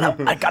 Oh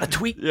God, I got a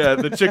tweet. Yeah,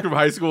 the chick from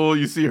high school,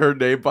 you see her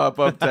name pop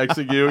up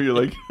texting you. You're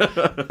like,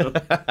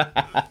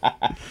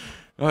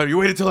 oh, you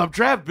waited till I'm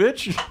trapped,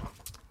 bitch.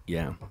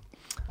 Yeah,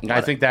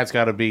 I think that's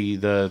got to be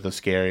the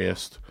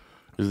scariest.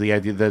 Is the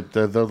idea that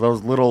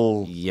those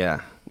little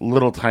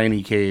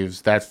tiny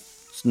caves.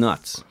 That's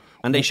nuts.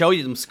 And they show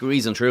you them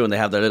squeezing through, and they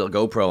have their little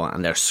GoPro,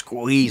 and they're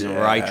squeezing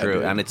right through,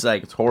 dude. and it's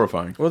like It's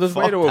horrifying. Well, there's a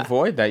way to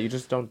avoid that. You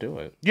just don't do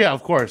it. Yeah,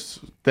 of course.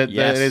 That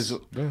is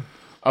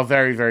a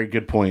very, very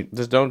good point.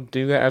 Just don't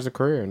do that as a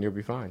career, and you'll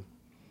be fine.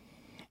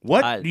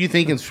 What do you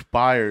think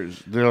inspires?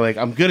 They're like,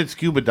 I'm good at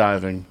scuba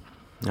diving.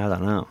 I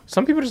don't know.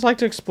 Some people just like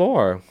to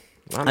explore.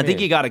 I think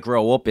you got to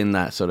grow up in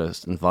that sort of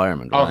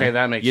environment. Right? Okay,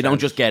 that makes You don't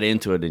sense. just get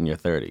into it in your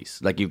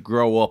 30s. Like, you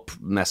grow up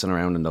messing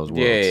around in those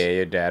worlds. Yeah,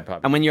 your dad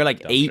probably. And when you're like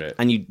dumb 8, shit.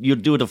 and you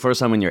do it the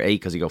first time when you're 8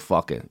 because you go,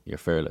 fuck it, you're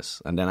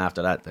fearless. And then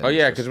after that... then Oh it's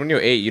yeah, just- because when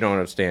you're 8, you don't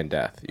understand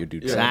death. You do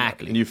death.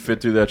 Exactly. And you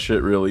fit through that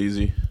shit real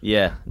easy.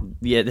 Yeah.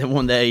 Yeah, then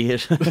one day...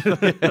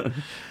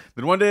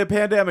 Then one day a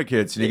pandemic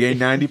hits and you gain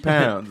 90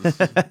 pounds.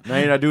 Now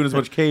you're not doing as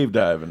much cave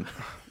diving.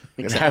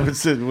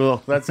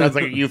 Well, that sounds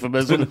like a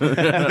euphemism.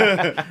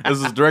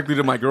 This is directly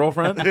to my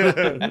girlfriend.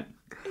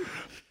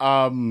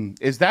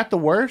 Is that the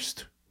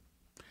worst?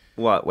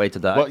 What, way to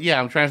die? Well, yeah,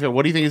 I'm trying to figure.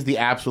 What do you think is the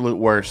absolute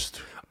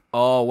worst?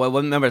 Oh, well,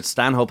 remember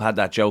Stanhope had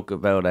that joke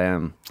about...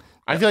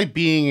 I feel like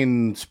being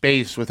in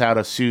space without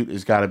a suit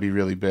has got to be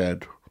really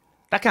bad.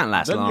 that can't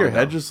last Doesn't long. your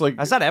head though. just like...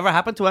 Has that ever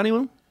happened to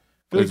anyone?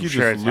 I feel like you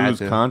Sure just it's had lose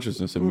to.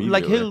 consciousness immediately.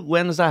 Like who?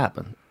 When does that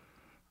happen?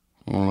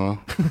 I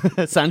don't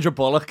know. Sandra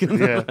Bullock.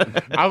 Yeah,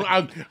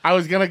 I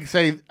was gonna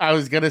say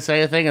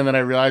a thing, and then I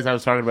realized I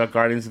was talking about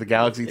Guardians of the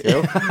Galaxy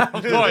too.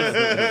 Of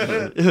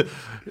course.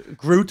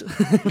 Groot.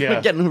 Yeah.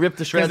 Getting ripped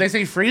to Because shreds. they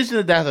say freezing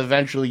to death,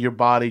 eventually your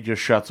body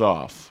just shuts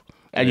off,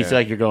 and you feel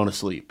like you're going to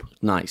sleep.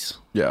 Nice.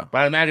 Yeah. But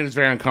I imagine it's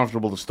very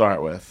uncomfortable to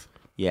start with.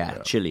 Yeah,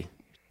 chilly.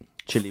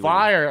 Chilly.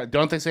 Fire,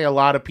 don't they say a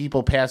lot of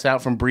people pass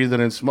out from breathing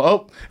in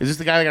smoke? Oh, is this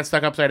the guy that got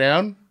stuck upside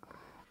down?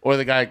 Or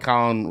the guy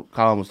Colin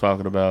was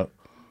talking about?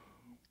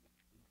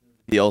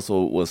 He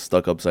also was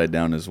stuck upside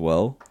down as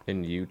well.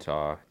 In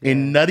Utah.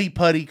 In Nutty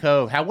Putty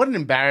Cove. What an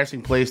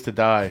embarrassing place to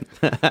die.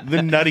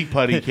 The Nutty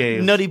Putty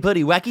Cave. Nutty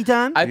Putty Wacky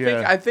Time?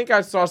 I think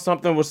I saw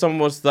something where someone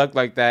was stuck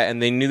like that,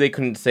 and they knew they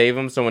couldn't save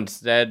him, so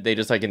instead they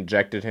just like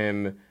injected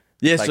him.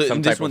 Yeah, like so some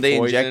in this type one of they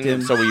poison, inject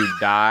him. so you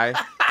die.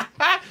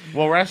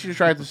 Well, Rescue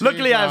tried to save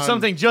Luckily, I have John.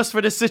 something just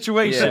for this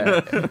situation.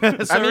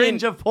 A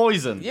syringe of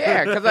poison.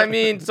 Yeah, because I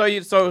mean, so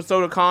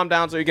to calm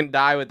down, so you can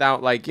die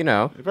without like They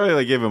probably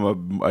like gave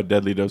him a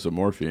deadly dose of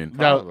morphine.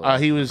 No,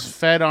 he was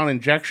fed on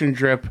injection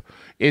drip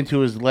into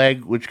his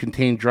leg, which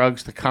contained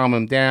drugs to calm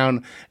him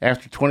down.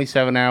 After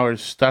 27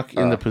 hours stuck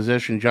in the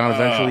position, John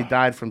eventually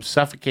died from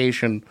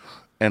suffocation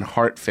and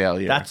heart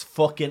failure. That's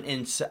fucking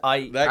insane.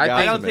 I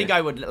guy's don't think I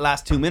would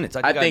last 2 minutes.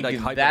 I think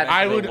I'd like that-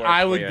 I the worst would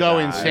way to go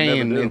die.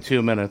 insane Never do. in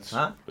 2 minutes.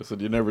 Huh? I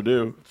said you never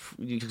do.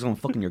 You're just gonna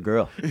fucking your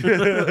girl.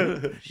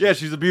 Yeah,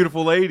 she's a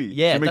beautiful lady.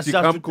 Yeah, she makes you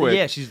that's come quick.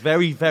 Yeah, she's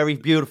very, very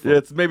beautiful. Yeah,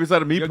 maybe it's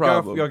not a me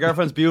problem. Your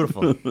girlfriend's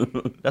beautiful.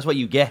 That's what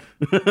you get.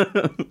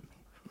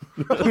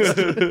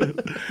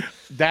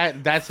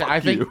 I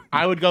think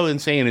I would go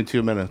insane in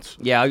 2 minutes.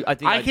 Yeah, I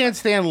think I can't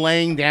stand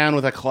laying down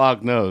with a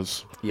clogged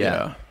nose.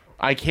 Yeah.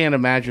 I can't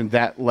imagine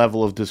that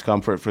level of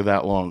discomfort for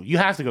that long. You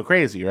have to go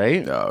crazy,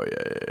 right? Oh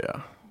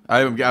yeah.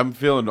 I'm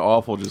feeling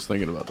awful just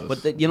thinking about this. But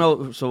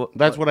so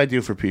That's what I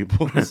do for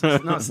people.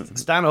 no,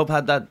 Stanhope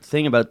had that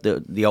thing about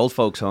the old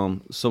folks'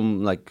 home.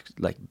 Some like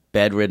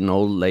bedridden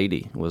old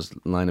lady was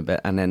lying in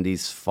bed, and then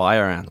these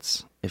fire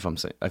ants. If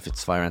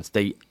it's fire ants,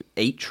 they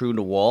ate through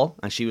the wall,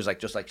 and she was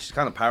she's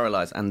kind of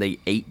paralyzed, and they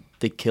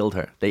killed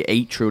her. They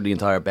ate through the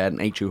entire bed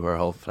and ate through her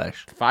whole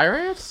flesh. Fire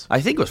ants? I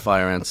think it was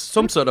fire ants,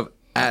 some sort of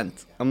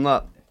ant. I'm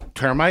not.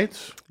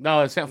 Termites?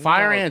 No, it's not.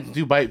 Fire ants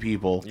do bite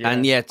people. Yeah.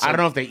 And yet, I don't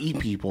know if they eat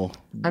people.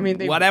 I mean,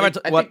 I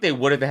think they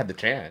would if they had the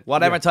chance.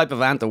 Whatever type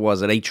of ant it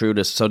was, it ate through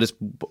this. So this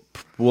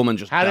woman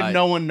just How died. did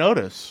no one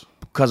notice?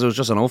 Because it was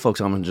just an old folks'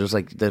 home, and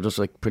they're just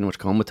like pretty much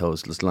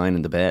comatose, just lying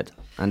in the bed.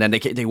 And then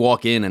they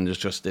walk in, and there's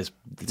just this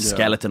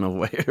skeleton of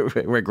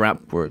where grandma.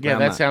 Yeah,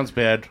 that sounds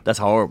bad. That's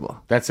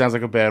horrible. That sounds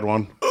like a bad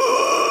one.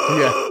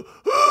 Yeah,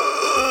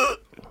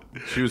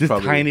 she was just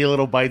probably tiny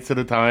little bites at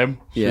a time.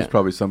 She was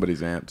probably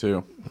somebody's aunt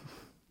too.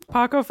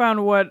 Paco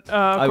found what,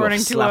 I will according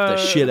to slap the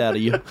shit out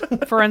of you.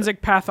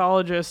 forensic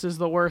pathologist, is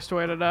the worst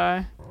way to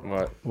die.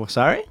 What? Well,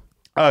 sorry?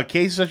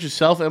 Cases such as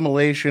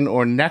self-immolation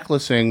or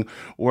necklacing,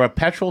 where a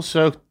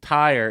petrol-soaked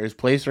tire is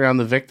placed around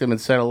the victim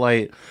and set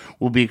alight,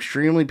 will be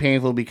extremely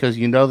painful because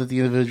you know that the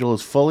individual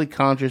is fully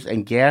conscious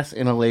and gas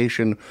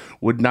inhalation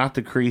would not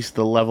decrease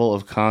the level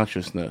of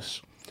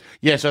consciousness.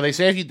 Yeah, so they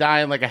say if you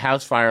die in like a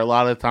house fire, a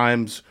lot of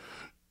times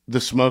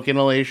the smoke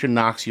inhalation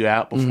knocks you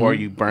out before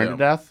you burn to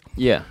death.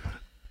 Yeah.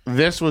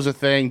 This was a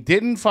thing.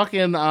 Didn't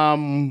fucking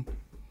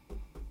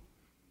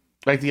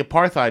Like the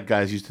apartheid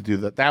guys used to do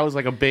that. That was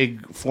like a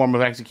big form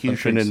of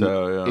execution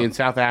in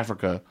South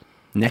Africa.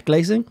 Neck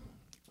lacing?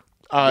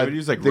 They would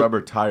use like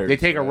rubber tires. They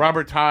take a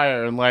rubber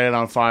tire and light it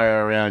on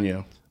fire around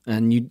you.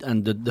 And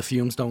the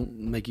fumes don't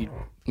make you...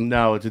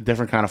 No, it's a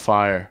different kind of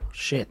fire.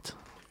 Shit.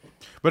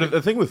 But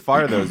the thing with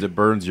fire, though, is it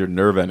burns your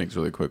nerve endings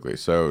really quickly.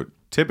 So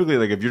typically,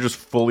 like, if you're just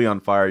fully on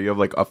fire, you have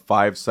like a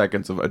 5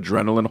 seconds of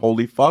adrenaline,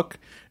 holy fuck,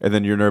 and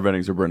then your nerve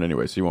endings are burned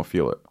anyway, so you won't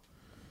feel it.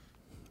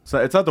 So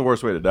it's not the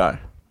worst way to die.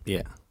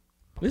 Yeah.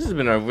 This has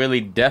been a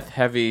really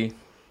death-heavy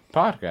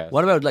podcast.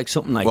 What about like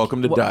something like...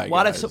 Welcome to die,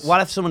 guys.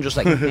 What if someone just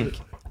like...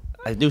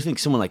 I do think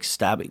someone like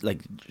stabbing,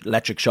 like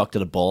electric shock to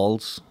the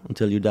balls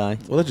until you die.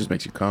 Well, that just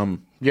makes you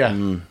come.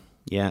 Yeah.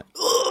 Yeah.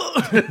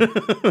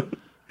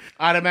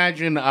 I'd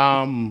imagine,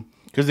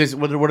 because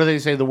what do they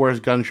say the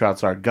worst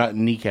gunshots are? Gut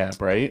and kneecap,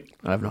 right?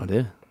 I have no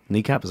idea.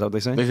 Kneecap, is that what they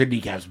say? They said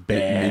kneecap's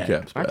bad.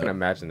 Kneecap's I bad. can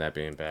imagine that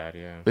being bad,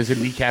 yeah. They said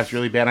kneecap's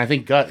really bad. I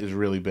think gut is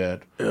really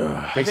bad.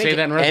 They say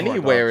that in Reservoir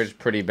anywhere Dogs. is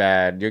pretty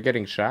bad. You're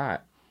getting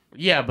shot.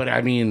 Yeah, but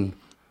I mean,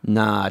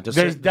 Nah, just...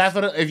 there's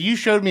definitely... If you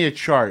showed me a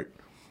chart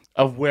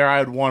of where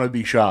I'd want to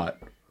be shot,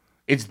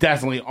 it's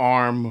definitely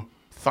arm,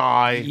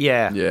 thigh.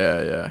 Yeah.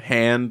 Yeah.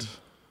 Hand.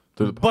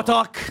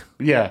 Buttock.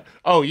 Yeah.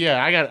 Oh,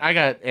 yeah, I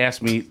got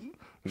ass meat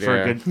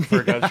for a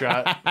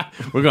gunshot.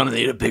 We're going to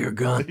need a bigger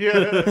gun. Yeah.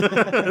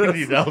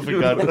 You know, if it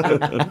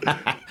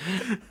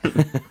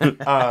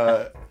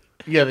got...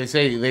 yeah, they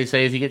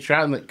say if you get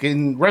shot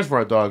in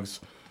Reservoir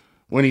Dogs,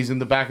 when he's in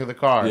the back of the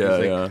car, Yeah,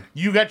 he's like,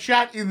 you got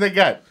shot in the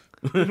gut.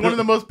 It's one of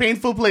the most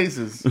painful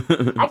places.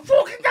 I'm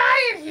fucking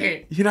dying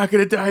here. You're not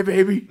going to die,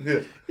 baby.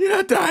 Yeah. You're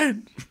not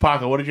dying.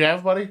 Paco, what did you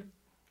have, buddy?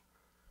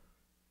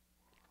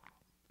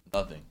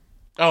 Nothing.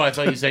 Oh, I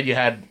thought you said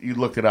you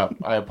looked it up.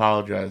 I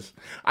apologize.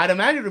 I'd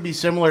imagine it would be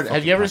similar.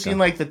 Have you ever seen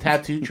like the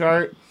tattoo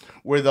chart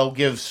where they'll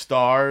give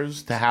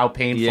stars to how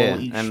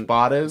painful each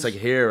spot is? It's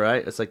like here,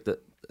 right? It's like the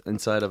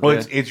inside of... Well,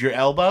 it's your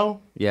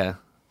elbow. Yeah.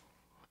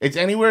 It's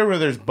anywhere where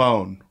there's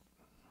bone.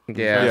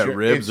 Yeah.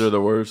 Ribs are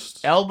the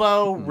worst.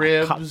 Elbow,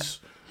 ribs,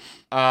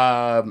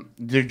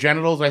 their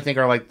genitals, I think,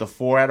 are like the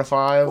 4 out of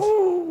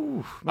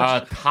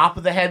 5. Top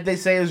of the head, they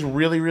say, is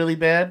really, really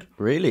bad.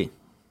 Really?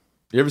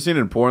 You ever seen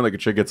in porn, like a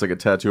chick gets like a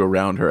tattoo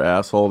around her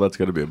asshole? That's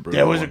got to be a brutal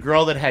There was a one.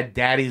 girl that had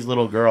daddy's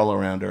little girl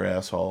around her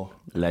asshole.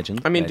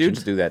 Legend. I mean, Legend.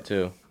 dudes do that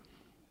too.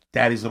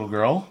 Daddy's little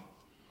girl?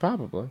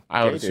 Probably.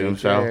 I would Gay assume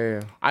dudes. so.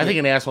 Yeah. I think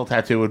an asshole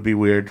tattoo would be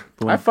weird.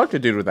 I fucked a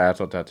dude with an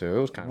asshole tattoo. It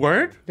was kind of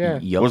Word? Yeah.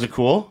 Yup. Was it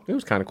cool? It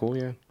was kind of cool.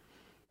 Yeah.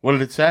 What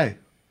did it say?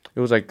 It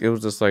was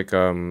just like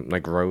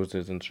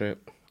roses and shit.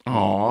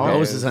 Aww.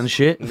 Roses and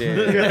shit.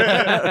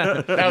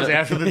 Yeah. That was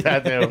after the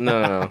tattoo.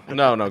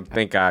 No.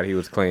 Thank God he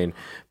was clean.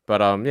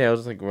 But yeah, it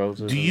was like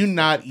roses. Do you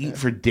not eat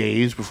for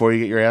days before you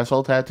get your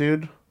asshole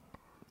tattooed?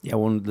 Yeah,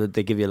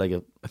 they give you like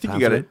a... I think you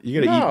gotta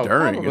No, eat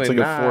during. It's like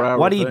probably a 4 hour.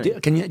 What do you thing. do?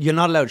 Can you're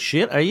not allowed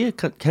shit? Are you?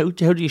 How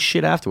do you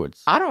shit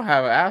afterwards? I don't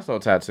have an asshole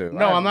tattoo.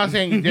 No, I'm not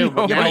saying you do.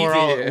 But now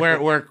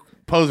we're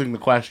posing the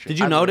question. Did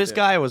you know this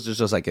guy or was this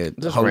just like a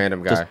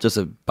random guy? Just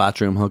a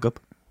bathroom hookup?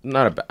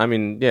 I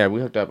mean, yeah, we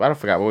hooked up. I don't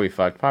forget where we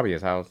fucked. Probably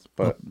his house,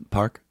 but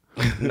Park?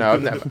 no,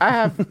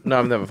 I've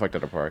never fucked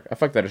at a park. I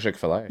fucked at a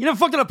Chick-fil-A. You never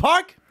fucked in a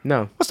park?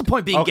 No. What's the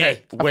point being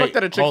gay? I fucked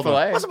at a hold on.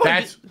 Chick-fil-A. What's the point?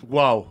 That's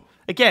whoa.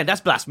 Again,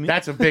 that's blasphemy.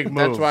 That's a big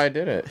move. That's why I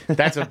did it.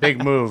 That's a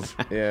big move.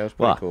 Yeah, it was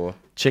pretty What? cool.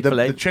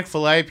 Chick-fil-A? The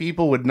Chick-fil-A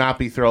people would not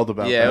be thrilled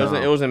about Yeah,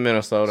 that. it was in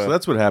Minnesota. So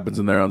that's what happens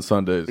in there on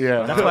Sundays.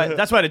 Yeah.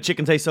 That's why the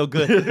chicken tastes so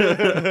good.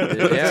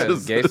 yeah,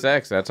 it's gay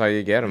sex. That's how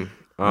you get them.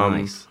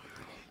 Nice.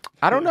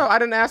 I don't know. I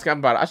didn't ask him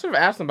about it. I should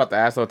have asked him about the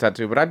asshole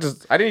tattoo, but I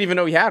didn't even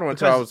know he had one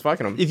until I was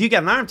fucking him. If you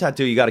get an arm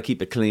tattoo, you got to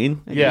keep it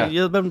clean. Yeah.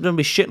 You'll be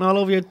shitting all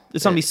over you.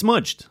 It's going to be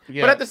smudged.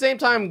 Yeah. But at the same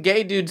time,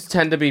 gay dudes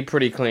tend to be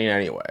pretty clean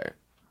anyway.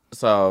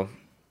 So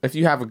if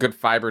you have a good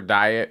fiber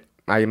diet,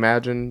 I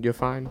imagine you're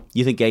fine.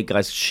 You think gay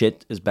guys'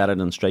 shit is better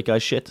than straight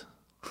guys' shit?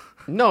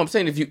 No, I'm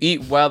saying if you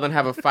eat well and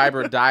have a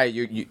fiber diet,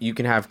 you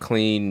can have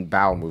clean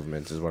bowel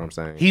movements, is what I'm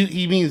saying.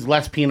 He means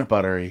less peanut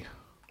buttery.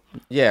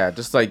 Yeah,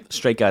 just like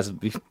Straight guys would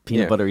be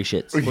peanut Yeah. buttery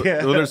shits.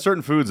 Yeah. Well, there's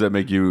certain foods that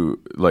make you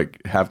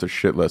like have to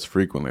shit less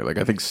frequently. Like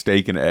I think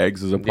steak and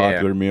eggs is a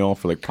popular meal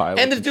for like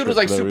pilots. And this dude was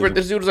like super. Reason.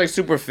 This dude was like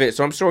super fit,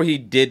 so I'm sure he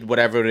did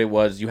whatever it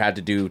was you had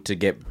to do to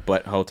get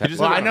butthole tattoos.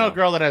 Well, I know a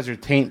girl that has her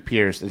taint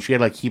pierced, and she had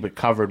to like keep it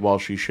covered while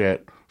she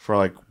shit for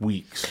like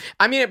weeks.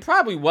 I mean, it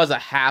probably was a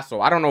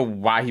hassle. I don't know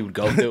why he would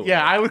go do it.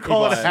 Yeah, I would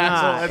call it a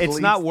hassle. Nah, at it's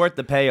least. not worth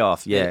the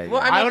payoff. Yeah.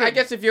 Well, I mean, I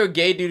guess if you're a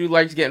gay dude who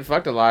likes getting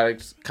fucked a lot,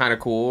 it's kind of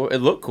cool. It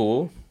looked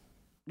cool.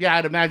 Yeah,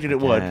 I'd imagine it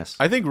would. Yes.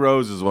 I think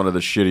rose is one of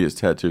the shittiest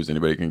tattoos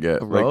anybody can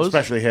get. Like, rose?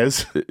 Especially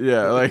his.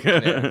 yeah, like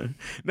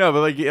no,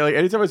 but like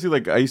anytime I see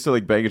like I used to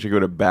like bang a chick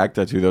with a back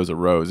tattoo that was a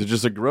rose. It's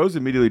just like rose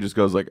immediately just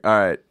goes like, all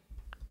right,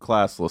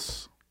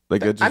 classless.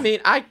 Like it just, I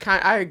mean,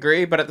 I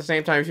agree, but at the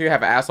same time, if you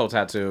have an asshole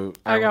tattoo,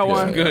 I got don't think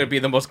one. You're gonna be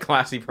the most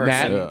classy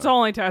person. Yeah. It's the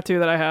only tattoo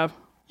that I have.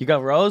 You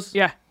got rose?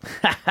 Yeah.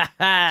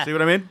 see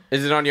what I mean?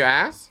 Is it on your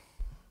ass?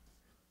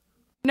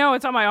 No,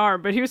 it's on my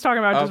arm, but he was talking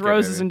about just Okay,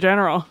 roses baby. in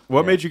general.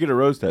 What made you get a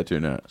rose tattoo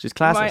now? She's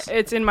classist.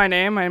 It's in my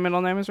name. My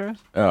middle name is Rose.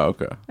 Oh,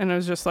 okay. And it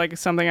was just like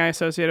something I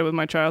associated with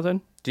my childhood.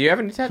 Do you have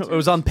any tattoos? It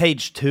was on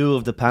page 2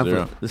 of the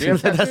pamphlet. Do you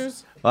have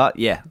tattoos?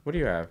 Yeah. What do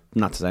you have?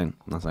 Not saying.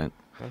 Not saying.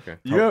 Okay.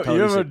 You have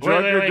a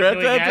drug regret can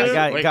we guess?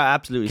 tattoo? Got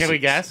absolutely Can we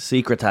guess?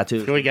 secret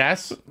tattoo. Can we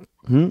guess? You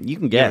can You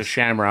have a guess.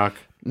 shamrock.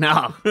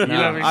 No. You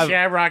have a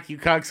shamrock, you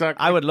cocksucker.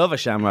 I would love a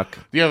shamrock.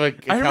 Do you have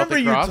a I remember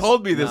Celtic you cross?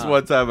 told me this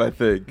one time, I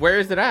think. Where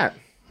is it at?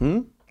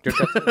 Your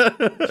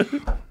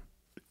tattoo?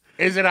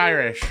 Is it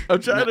Irish? I'm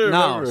trying to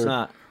remember. No, it's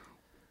not.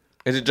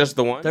 Is it just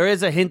the one? There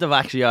is a hint of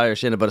actually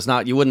Irish in it, but it's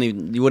not. You wouldn't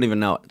even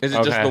know it. Is it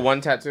just Okay. the one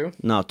tattoo?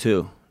 No,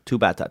 2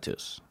 bad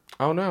tattoos.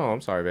 Oh no,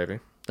 I'm sorry, baby.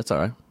 That's all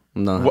right.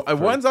 No,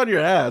 One's on your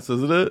ass,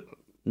 isn't it?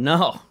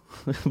 no.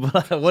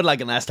 But I would like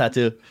an ass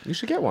tattoo. You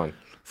should get one.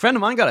 Friend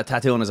of mine got a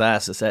tattoo on his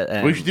ass that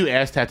said. We should do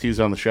ass tattoos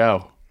on the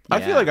show. I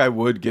feel like I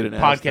would get an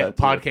ass tattoo.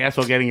 Podcast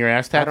while getting your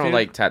ass I tattooed. don't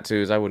like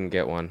tattoos. I wouldn't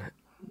get one.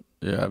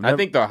 Yeah, I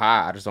think they're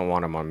hot. I just don't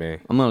want them on me.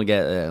 I'm gonna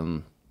get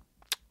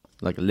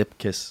like a lip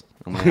kiss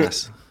on my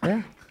ass.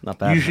 Yeah. Not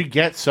bad. You should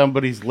get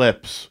somebody's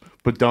lips,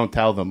 but don't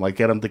tell them. Like,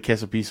 get them to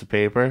kiss a piece of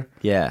paper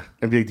Yeah.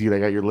 and be like, dude, I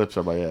got your lips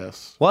on my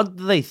ass. What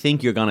do they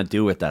think you're gonna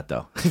do with that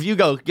though? If you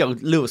go, yo,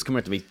 Lewis, come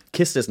here to me,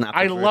 kiss this napkin.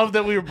 I first. love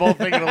that we were both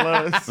thinking of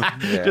Lewis.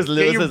 Just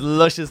Lewis's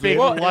luscious big,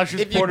 lips.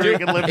 luscious Puerto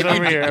Rican lips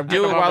over here. I'm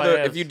Do it putting them on while my they're,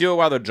 ass. if you do it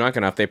while they're drunk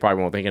enough, they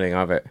probably won't think anything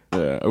of it.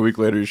 Yeah, a week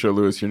later you show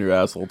Lewis your new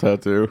asshole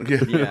tattoo.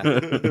 Yeah.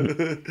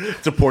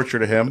 It's a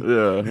portrait of him.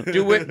 Yeah.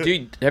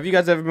 Have you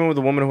guys ever been with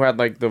a woman who had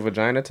like the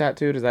vagina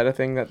tattooed? Is that a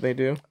thing that they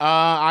do?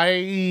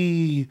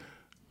 I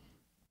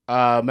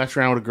messed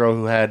around with a girl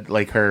who had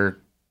like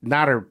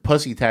not her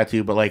pussy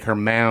tattoo, but like her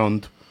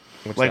mound,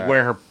 like that?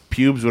 where her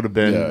pubes would have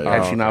been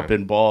had she not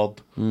been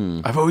bald.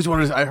 I've always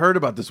wanted. I heard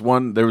about this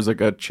one. There was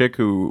like a chick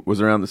who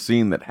was around the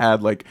scene that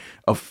had like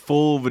a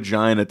full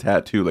vagina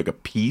tattoo, like a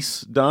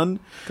piece done.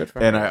 Good for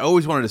and her. I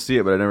always wanted to see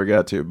it, but I never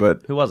got to.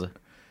 But Who was it?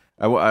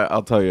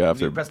 I'll tell you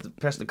after. You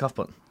press the cuff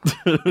button.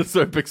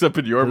 So it picks up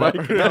in your mic.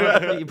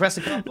 You press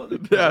the cuff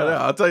button. Yeah, no,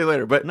 I'll tell you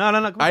later. But No,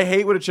 come on. I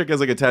hate when a chick has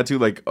like a tattoo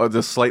like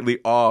just slightly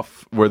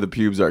off where the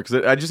pubes are,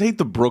 because I just hate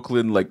the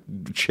Brooklyn like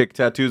chick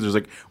tattoos. There's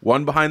like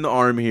one behind the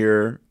arm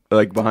here,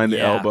 like behind the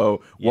Yeah. elbow,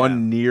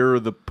 one near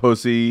the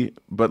pussy,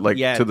 but like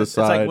Yeah, to the it's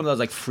side. like one of those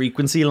like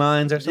frequency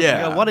lines or something.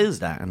 Yeah. Like, what is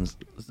that? And it's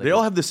like, They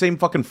all have the same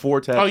fucking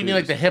 4 tattoos. Oh, you mean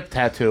like the hip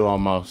tattoo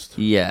almost?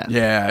 yeah.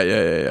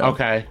 Yeah.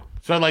 Okay.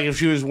 So like if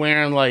she was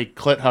wearing like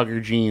clit hugger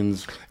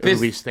jeans, it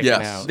would be sticking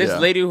yes. out. This Yeah.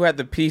 lady who had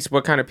the piece,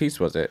 what kind of piece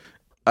was it?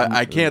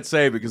 I can't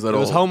say because It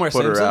that'll was Homer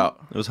put Simpson. her out.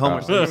 It was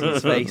Homer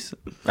Simpson's face.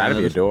 That'd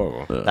be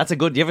adorable. That's a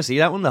good. Do you ever see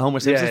that one? The Homer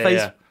Simpson's yeah, face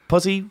yeah.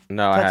 pussy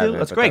No, I tattoo. haven't,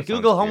 That's but great. that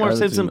Google sounds Homer good.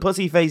 Simpson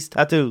pussy face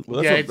tattoo.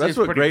 Well, Yeah, that's it's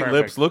what pretty great perfect.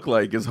 lips look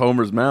like, is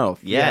Homer's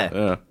mouth.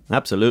 Yeah,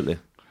 absolutely.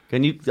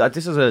 Can you?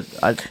 This is a.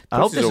 I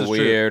hope this Pussies is are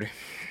weird. true.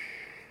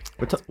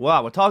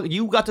 We're talking.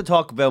 You got to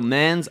talk about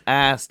men's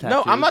ass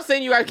tattoos. No, I'm not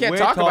saying you guys can't We're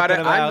talk about it.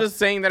 talking I'm just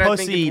saying that I think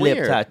pussy it's lip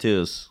weird.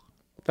 tattoos.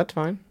 That's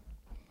fine.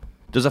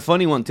 There's a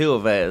funny one too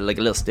of like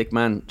a little stick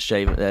man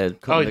shave.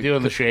 Oh,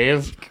 doing the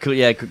shave?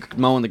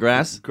 Mowing the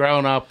grass.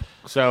 Growing up,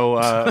 so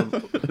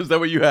Is that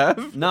what you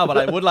have? No, but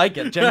I would like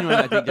it. Genuinely,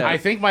 I think. I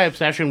think my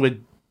obsession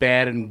with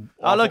bad and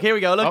Oh, look, here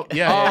we go. Look. Oh,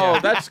 yeah. Oh,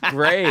 that's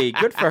great.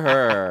 Good for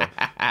her.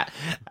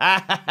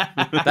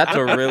 That's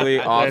a really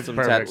awesome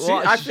perfect. tattoo.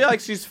 I feel like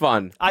she's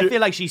fun. I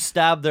feel like she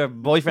stabbed her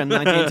boyfriend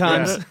 19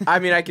 times. I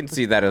mean, I can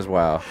see that as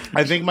well.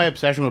 I think my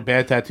obsession with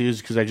bad tattoos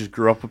is because I just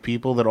grew up with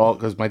people that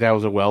because my dad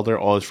was a welder,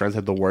 all his friends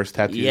had the worst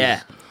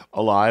tattoos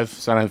alive.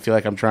 So I feel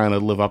like I'm trying to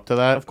live up to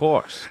that. Of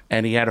course.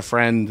 And he had a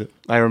friend,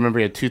 I remember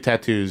he had 2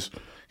 tattoos.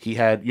 He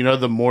had,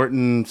 the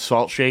Morton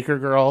salt shaker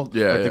girl?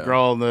 Yeah, Like the yeah.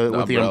 girl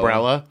with the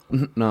umbrella?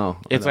 No.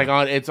 It's like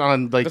on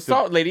like The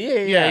salt lady,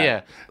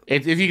 yeah.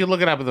 If you can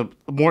look it up, the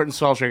Morton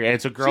salt shaker,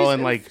 it's a girl She's-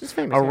 in like she's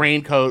famous, a yeah.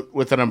 raincoat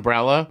with an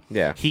umbrella.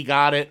 Yeah. He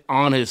got it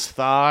on his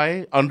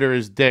thigh under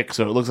his dick,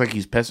 so it looks like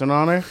he's pissing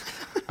on her.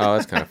 Oh,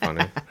 that's kind of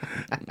funny.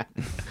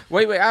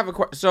 Wait, I have a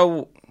question.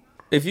 So,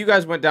 if you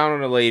guys went down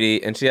on a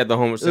lady and she had the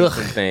Homer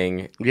Simpson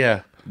thing,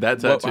 Yeah.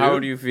 That tattoo? how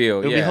would you feel?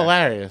 It would be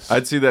hilarious.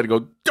 I'd see that and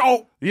go,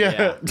 don't!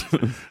 yeah.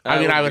 I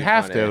mean, would I would be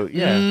have funny. to.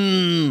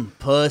 Yeah.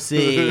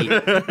 Pussy.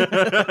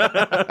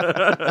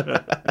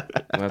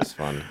 That's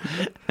fun.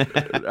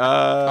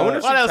 I wonder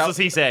if What she else tell- does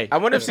he say? I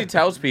wonder if she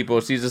tells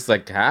people, she's just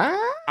like, huh?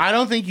 I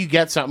don't think you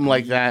get something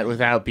like that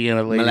without being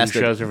a lady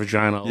Molested. who shows her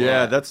vagina. a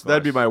Yeah, lot.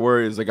 that'd be my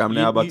worry. Is like I'm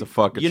now about to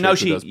fuck a chick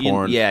who does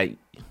porn. Yeah.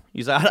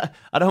 You say,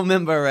 I don't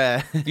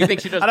remember. You think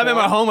she does I don't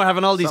remember porn? Homer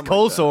having all these Something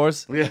cold like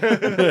sores.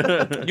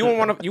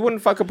 You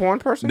wouldn't fuck a porn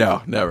person?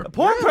 No, never.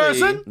 Porn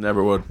person?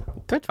 Never would.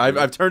 That's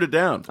I've turned it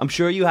down. I'm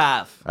sure you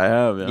have. I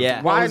have. Yeah. Yeah.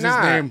 What Why was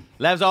not? his name?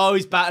 Lev's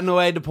always batting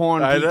away the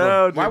porn I people.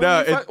 know. Dude, Why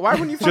wouldn't you fuck- why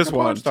wouldn't you fuck just a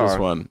porn one? star? Just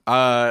one.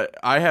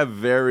 I have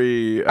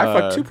very. I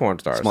fucked 2 porn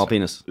stars. Small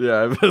penis.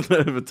 Yeah, I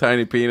have a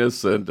tiny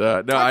penis, and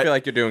no, I feel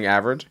like you're doing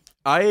average.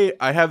 I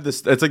have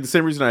this. It's like the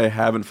same reason I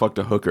haven't fucked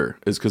a hooker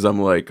is because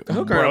I'm like A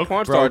hooker and a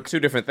porn star are two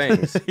different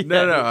things.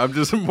 No, I'm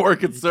just more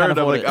concerned.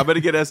 I'm like I'm gonna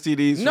get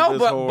STDs. No, from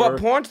this but whore.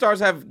 porn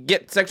stars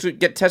get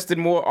tested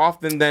more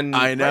often than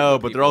I know,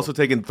 but they're also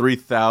taking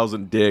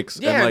 3,000 dicks.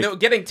 Yeah, and like, they're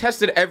getting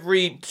tested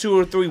every 2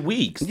 or 3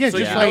 weeks. Yeah, so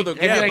just you like, know they'd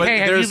be they're like, hey,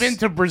 have you been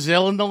to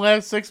Brazil in the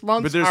last 6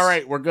 months? But there's- All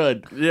right, we're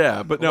good.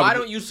 Yeah, but no. Why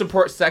don't you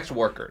support sex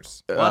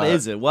workers? What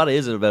is it? What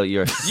is it about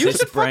your You cis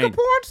should fuck a brain?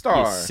 porn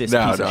star. You cis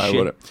No, piece of I shit.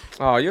 wouldn't.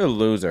 Oh, you're a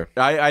loser.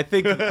 I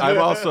think I'm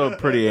also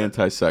pretty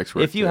anti-sex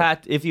work. If you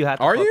had to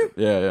Are fuck- you?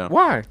 Yeah.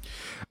 Why?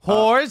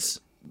 whores.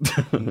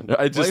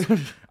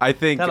 I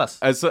think Tell us.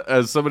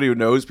 as somebody who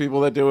knows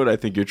people that do it, I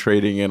think you're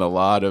trading in a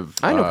lot of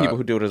I know people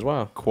who do it as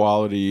well.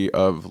 quality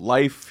of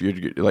life.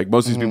 You're like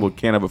most of these people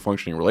can't have a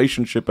functioning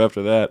relationship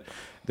after that.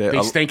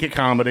 They stink at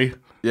comedy.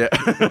 Yeah.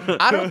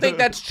 I don't think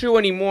that's true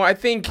anymore. I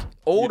think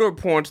older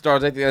porn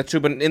stars, I think that's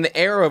true. But in the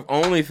era of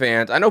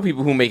OnlyFans, I know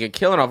people who make a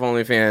killing off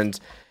OnlyFans.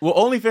 Well,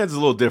 OnlyFans is a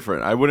little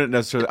different. I wouldn't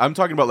necessarily. I'm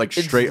talking about like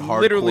It's straight hardcore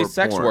literally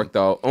sex porn. work,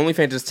 though.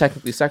 OnlyFans is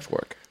technically sex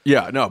work.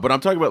 Yeah, no, but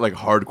I'm talking about like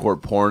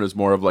hardcore porn is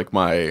more of like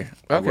my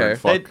I Okay. wouldn't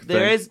fuck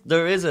thing.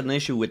 There is an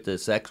issue with the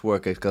sex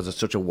workers because it's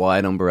such a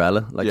wide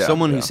umbrella. Like Yeah,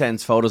 someone yeah. who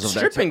sends photos of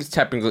Stripping's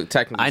technically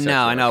I sex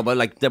know, work. but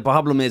like the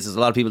problem is a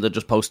lot of people that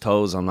just post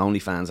toes on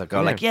OnlyFans that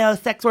go like, yeah,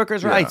 sex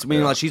workers' rights.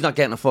 Meanwhile, she's not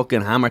getting a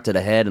fucking hammer to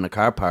the head in a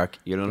car park.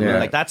 You know what I mean? Yeah.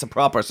 Like that's a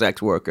proper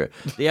sex worker.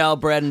 The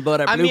old bread and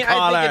butter, I blue mean,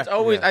 collar, I think it's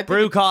always. I think,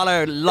 blue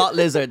collar, lot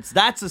lizards.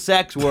 That's a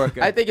sex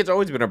worker. I think it's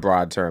always been a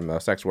broad term, though.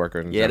 Sex worker.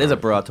 in yeah, it is a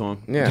general. broad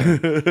term. Yeah.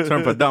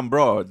 Term for dumb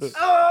broads.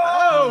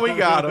 Oh, we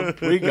got him.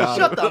 We got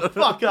him. Shut the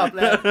fuck up,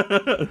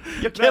 lad.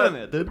 You're killing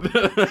it, dude.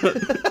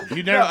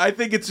 You No, never. I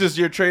think it's just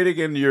you're trading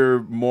in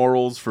your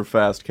morals for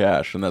fast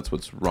cash, and that's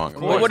what's wrong.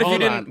 But what if you Hold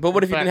didn't? on. But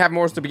what if you Fact- didn't have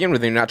morals to begin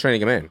with, and you're not training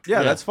them in?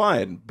 Yeah, that's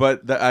fine,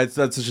 but that's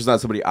just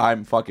not somebody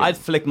I'm fucking. I'd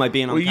flick my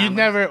bean on Well, you camera.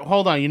 never.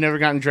 Hold on. You never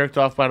gotten jerked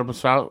off by at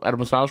a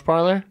massage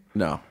parlor?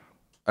 No,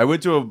 I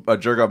went to a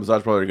jerk off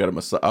massage parlor to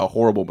get a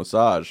horrible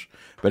massage,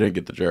 but I didn't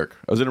get the jerk.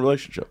 I was in a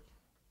relationship.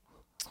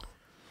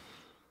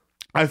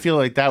 I feel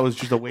like that was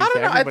just a waste I of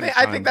don't know. everybody's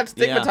I think that's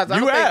stigmatized. Yeah.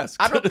 You asked.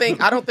 I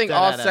don't think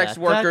all sex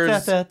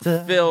workers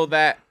feel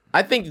that.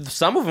 I think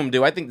some of them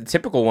do. I think the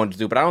typical ones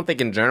do, but I don't think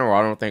in general.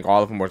 I don't think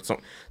all of them are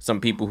some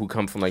people who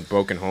come from like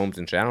broken homes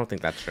and shit. I don't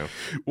think that's true.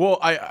 Well,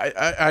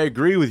 I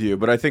agree with you,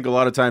 but I think a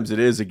lot of times it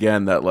is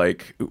again that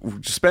like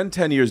spend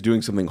 10 years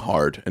doing something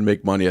hard and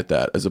make money at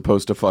that, as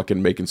opposed to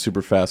fucking making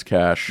super fast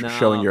cash, No,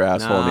 showing your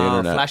asshole on the no,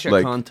 internet. flash your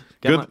like, cunt.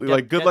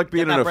 Good luck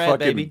being get in a that bread,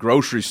 fucking baby.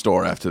 grocery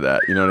store after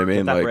that. You know what I mean?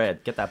 Get that Like,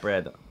 bread. Get that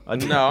bread. No,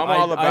 I'm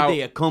all about. I'd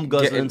be a cum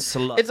guzzling getting-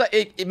 slut. It's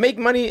like it make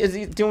money is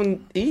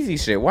doing easy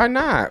shit. Why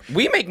not?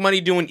 We make money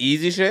doing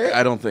easy shit.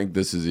 I don't think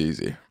this is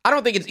easy. I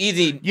don't think it's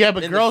easy. Yeah,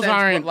 but in the girls sense,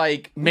 aren't but,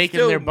 like we making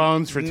still their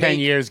bones for 10 make-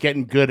 years,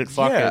 getting good at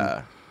fucking.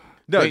 Yeah.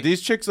 No,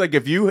 these chicks like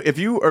if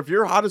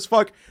you're hot as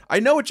fuck. I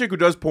know a chick who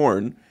does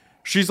porn.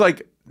 She's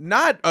like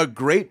not a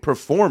great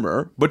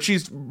performer, but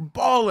she's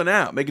balling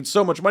out, making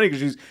so much money because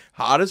she's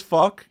hot as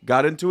fuck.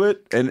 Got into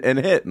it and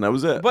hit, and that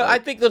was it. But I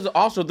think there's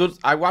also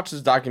I watched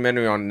this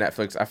documentary on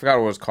Netflix. I forgot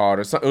what it was called.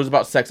 It was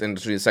about sex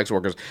industry and sex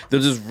workers.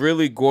 There's this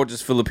really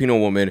gorgeous Filipino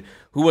woman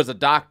who was a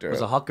doctor.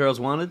 Was it Hot Girls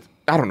Wanted?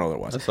 I don't know what it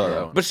was. I saw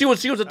that one. But she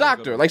was a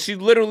doctor. Like she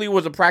literally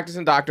was a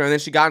practicing doctor, and then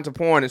she got into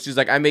porn, and she's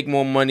like, I make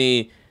more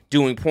money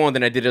doing porn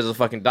than I did as a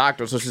fucking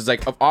doctor. So she's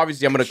like,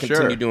 obviously I'm gonna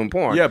continue doing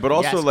porn. Yeah, but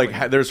also Yes, like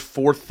queen. there's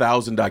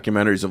 4,000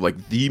 documentaries of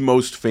like the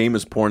most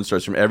famous porn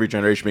stars from every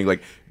generation being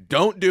like,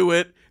 "Don't do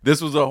it. This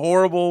was a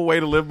horrible way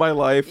to live my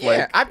life."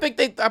 Yeah, Like,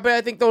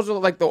 I think those are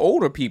like the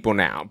older people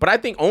now. But I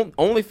think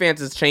OnlyFans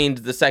has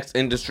changed the sex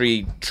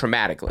industry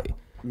traumatically,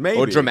 Maybe.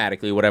 or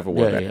dramatically, whatever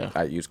word Yeah.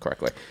 I use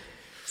correctly.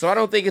 So I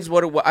don't think it's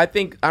what it was. I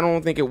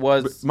don't think it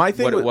was. my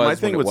thing what it with, was my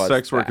thing when it with was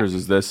sex that. workers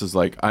is this: is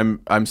like I'm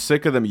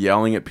sick of them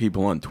yelling at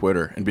people on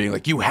Twitter and being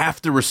like, "You have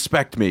to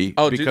respect me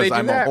Oh, do because they do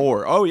I'm that? a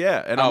whore." Oh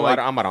yeah, and I'm Oh, like,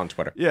 I'm not on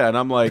Twitter. yeah, and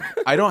I'm like,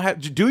 I don't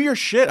have to do your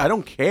shit. I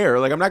don't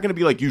care. Like, I'm not gonna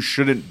be like, you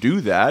shouldn't do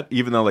that,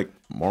 even though like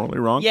morally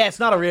wrong. Yeah, it's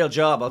not a real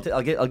job. I'll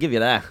give you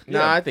that.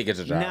 No, I think it's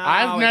a job. No.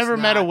 I've never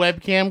it's met a not.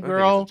 webcam it's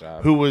girl a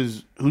job.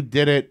 who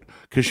did it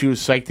because she was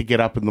psyched to get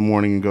up in the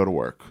morning and go to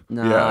work.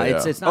 No, Yeah,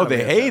 it's yeah. not. Oh, a they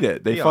real hate job.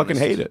 it. They Be fucking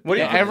honest. hate it. What do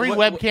you- Yeah, every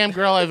what- webcam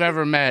girl I've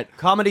ever met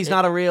Comedy's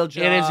not a real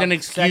job. it is an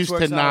Sex excuse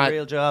work's to a not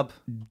real job.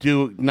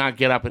 do not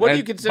get up. What do and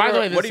you consider? By the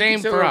way, the what do you same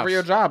consider for a us.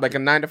 real job? Like a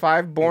 9 to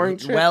 5 boring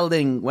shit.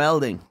 Welding.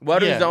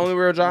 What is Yeah. the only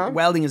real job?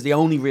 Welding is the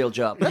only real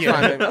job. That's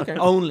fine, then. Okay.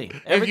 Only.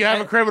 If you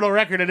have a criminal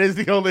record, it is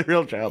the only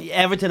real job.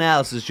 Everything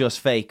else is just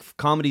fake.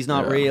 Comedy's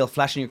not real.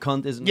 Flashing your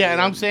cunt isn't. Yeah, real.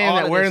 and I'm saying All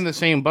that of we're this- in the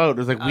same boat.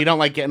 It's like we don't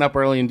like getting up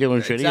early and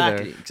doing shit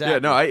Exactly. either. Exactly. Yeah,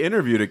 no, I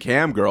interviewed a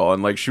cam girl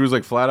and like she was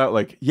like flat out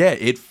like, yeah,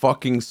 it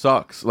fucking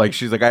sucks. Like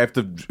she's like, I have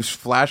to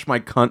flash my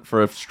cunt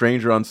for a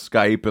stranger on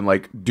Skype and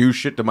like do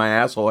shit to my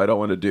asshole I don't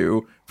want to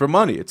do for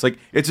money. It's like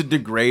it's a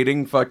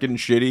degrading fucking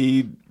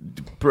shitty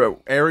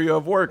area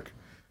of work,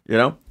 you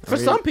know? For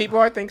some people,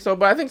 I think so,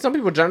 but I think some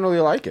people generally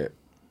like it.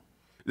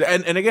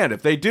 And again,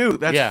 if they do,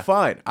 that's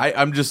fine.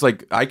 I'm just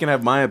like, I can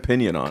have my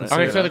opinion on it.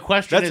 Okay, so the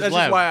question is, that's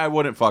Lev, just why I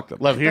wouldn't fuck them.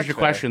 Lev, here's your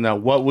question though: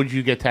 what would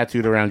you get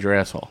tattooed around your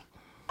asshole?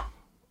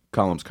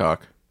 Column's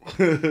cock.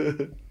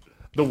 The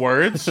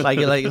words, like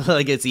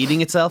it's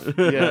eating itself.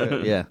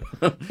 Yeah.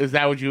 Is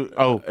that what you?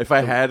 Oh, if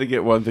I had to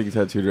get one thing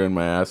tattooed around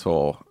my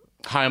asshole,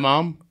 hi,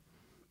 mom.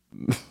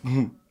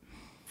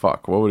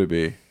 Fuck, what would it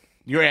be?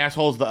 Your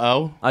asshole's the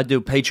O. I'd do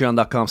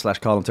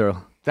patreon.com/Colin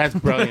Tyrrell. That's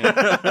brilliant.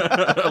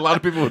 A lot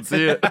of people would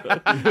see it.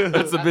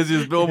 It's the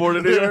busiest billboard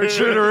in New York.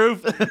 Through the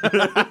roof.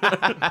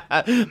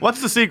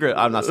 What's the secret?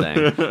 I'm not saying.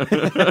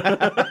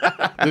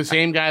 The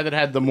same guy that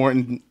had the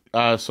Morton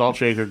salt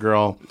shaker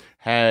girl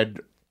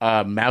had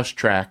mouse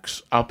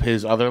tracks up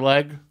his other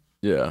leg.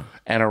 Yeah.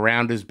 And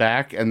around his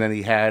back, and then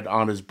he had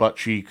on his butt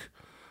cheek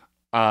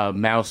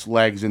mouse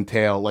legs and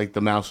tail, like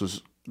the mouse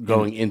was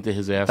going into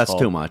his asshole. That's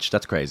too much.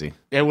 That's crazy.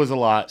 It was a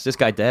lot. Is this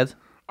guy dead?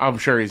 I'm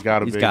sure he's got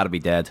to be. He's got to be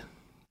dead.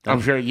 I'm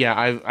sure.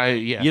 Yeah,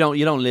 yeah.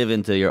 You don't live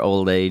into your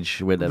old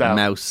age with a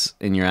mouse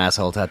in your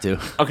asshole tattoo.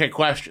 Okay,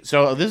 question.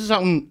 So this is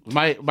something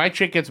my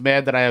chick gets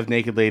mad that I have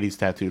naked ladies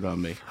tattooed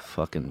on me.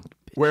 Fucking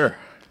where?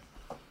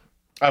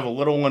 I have a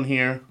little one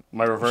here.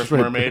 My reverse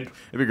mermaid.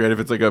 It'd be great if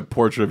it's like a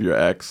portrait of your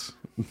ex.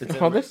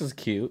 Oh, this is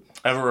cute.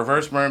 I have a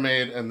reverse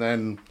mermaid, and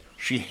then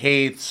she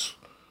hates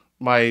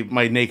my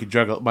naked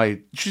juggle.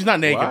 She's not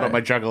naked, Why? but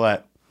my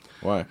juggalette.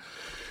 Why?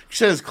 She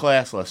says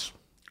classless.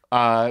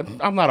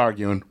 I'm not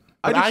arguing.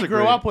 But I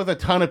grew up with a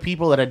ton of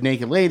people that had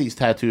naked ladies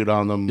tattooed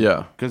on them.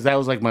 Yeah. Because that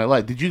was like my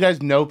life. Did you guys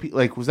know,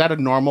 was that a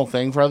normal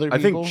thing for other people?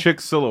 I think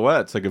chick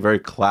silhouette's like a very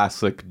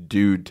classic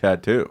dude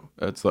tattoo.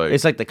 It's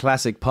like the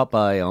classic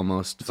Popeye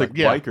almost. It's like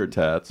biker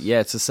tats. Yeah,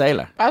 it's a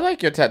sailor. I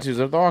like your tattoos.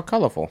 They're all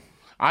colorful.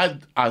 I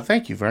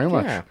thank you very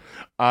much.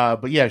 Yeah.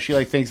 But yeah,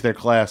 she thinks they're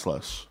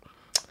classless.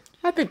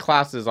 I think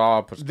class is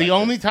all perspective. The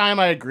only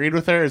time I agreed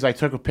with her is I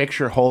took a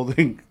picture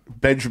holding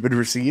Benjamin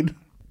Racine.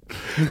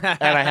 And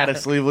I had a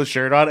sleeveless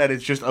shirt on, and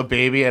it's just a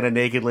baby and a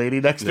naked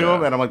lady next to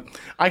him, and I'm like,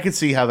 I could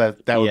see how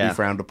that would be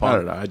frowned upon. I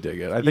don't know. I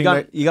dig it. I You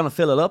think gonna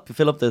fill it up? You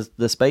fill up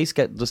the space.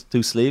 Get just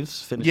 2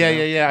 sleeves. Finish it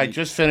out? Yeah. I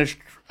just finished.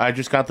 I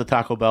just got the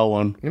Taco Bell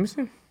one. Let me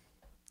see.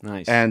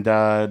 Nice. And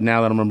now that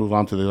I'm gonna move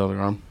on to the other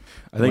arm.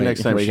 I think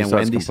next time she starts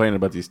Wendy's? complaining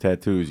about these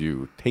tattoos,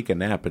 you take a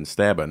nap and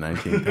stab her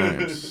 19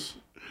 times.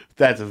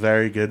 That's a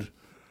very good.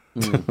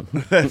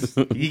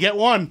 You get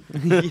one.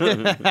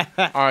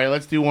 All right,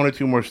 let's do 1 or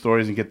 2 more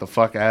stories and get the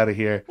fuck out of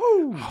here.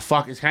 Oh,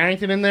 fuck, is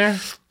Harrington in there?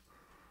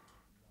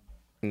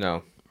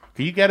 No.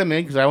 Can you get him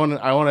in? Because I want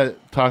to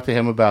talk to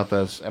him about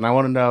this, and I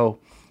want to know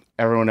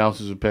everyone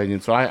else's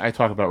opinion. So I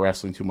talk about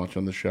wrestling too much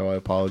on the show. I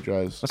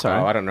apologize. That's all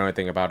right. I don't know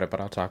anything about it,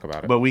 but I'll talk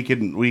about it. But we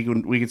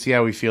can see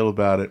how we feel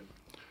about it.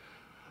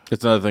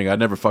 It's another thing. I'd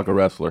never fuck a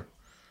wrestler.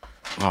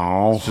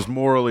 Oh, It's just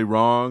morally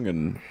wrong,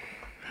 and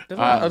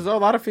is there a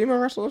lot of female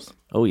wrestlers?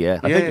 Oh yeah.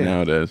 I think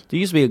nowadays There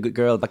used to be a good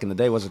girl back in the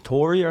day. Was it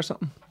Tori or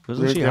something?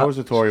 Wasn't she There hot? was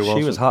a Tori Wilson.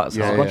 She was hot.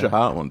 there's a bunch of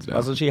hot ones now.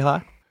 Wasn't she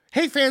hot?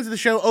 Hey, fans of the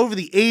show over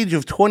the age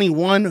of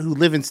 21 who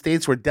live in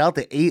states where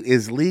Delta 8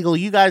 is legal,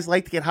 you guys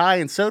like to get high,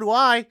 and so do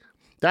I.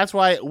 That's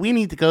why we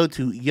need to go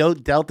to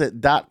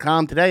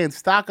yodelta.com today and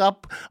stock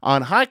up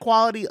on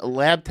high-quality,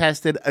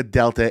 lab-tested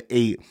Delta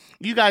 8.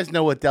 You guys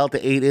know what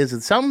Delta 8 is.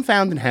 It's something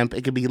found in hemp.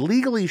 It can be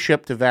legally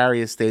shipped to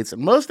various states.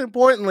 And most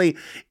importantly,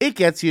 it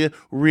gets you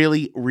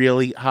really,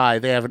 really high.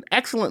 They have an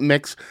excellent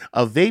mix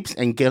of vapes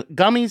and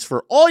gummies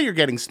for all your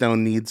getting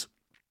stoned needs.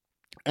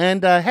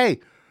 And, hey,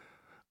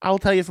 I will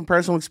tell you from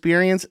personal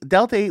experience,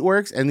 Delta 8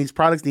 works, and these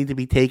products need to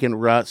be taken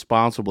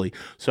responsibly.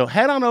 So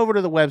head on over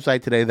to the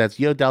website today. That's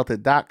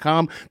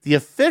yodelta.com, the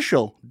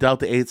official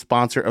Delta 8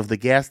 sponsor of the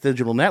Gas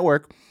Digital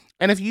Network.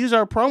 And if you use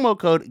our promo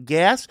code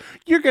GAS,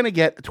 you're going to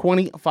get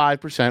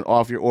 25%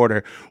 off your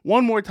order.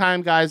 One more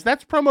time, guys,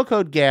 that's promo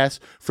code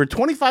GAS for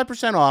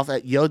 25% off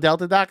at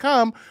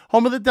yodelta.com,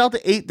 home of the Delta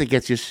 8 that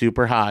gets you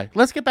super high.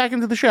 Let's get back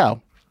into the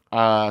show.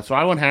 So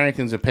I want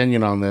Harrington's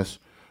opinion on this.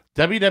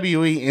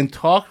 WWE in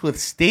talks with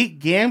state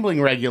gambling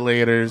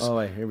regulators. Oh,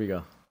 wait, here we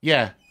go.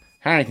 Yeah.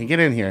 Harrington, get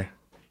in here.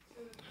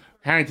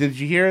 Harrington, did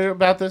you hear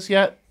about this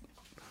yet?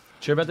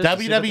 Sure about this?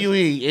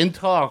 WWE in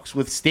talks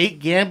with state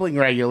gambling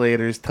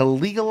regulators to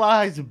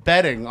legalize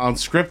betting on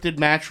scripted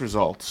match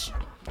results.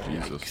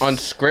 Jesus.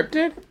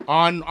 Unscripted?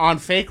 On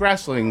fake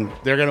wrestling,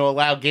 they're going to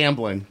allow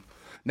gambling.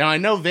 Now, I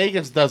know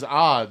Vegas does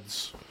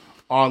odds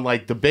on,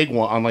 like, the big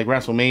one, on, like,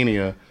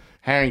 WrestleMania.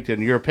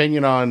 Harrington, your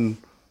opinion on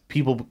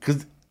people,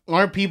 because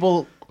aren't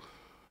people,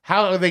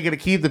 how are they going to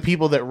keep the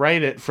people that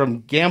write it from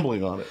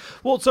gambling on it?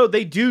 Well, so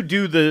they do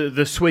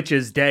the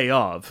switches day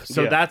of.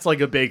 So Yeah. that's like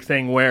a big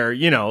thing where,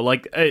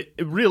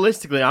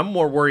 realistically, I'm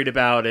more worried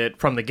about it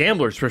from the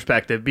gambler's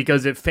perspective,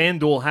 because if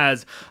FanDuel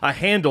has a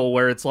handle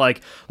where it's like,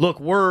 look,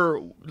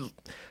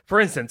 for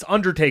instance,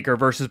 Undertaker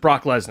versus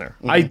Brock Lesnar.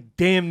 Mm-hmm. I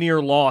damn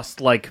near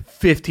lost like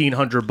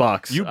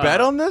 $1,500. You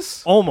bet on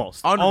this?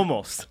 Almost.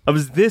 Almost. I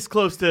was this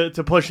close to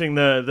pushing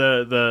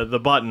the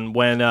button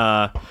when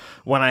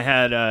I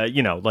had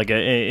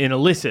an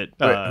illicit.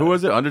 Wait, who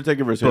was it?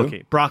 Undertaker versus who?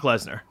 bookie. Brock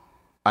Lesnar.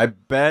 I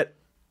bet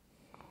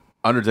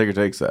Undertaker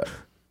takes that.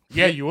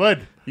 Yeah, you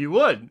would. You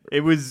would.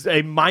 It was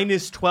a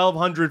minus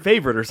 1,200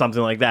 favorite or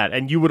something like that,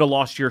 and you would have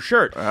lost your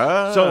shirt.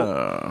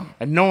 So,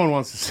 and no one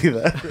wants to see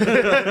that.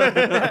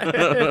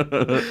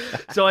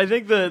 so I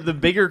think the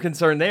bigger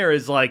concern there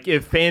is like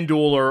if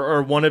FanDuel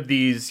or one of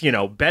these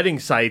betting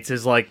sites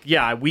is like,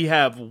 yeah, we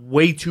have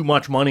way too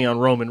much money on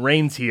Roman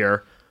Reigns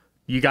here.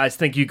 You guys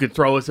think you could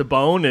throw us a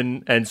bone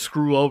and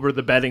screw over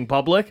the betting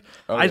public?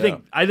 I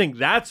think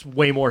that's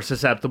way more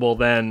susceptible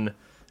than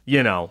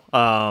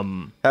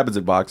happens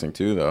in boxing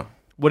too, though.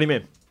 What do you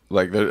mean?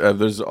 Like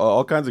there's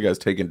all kinds of guys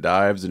taking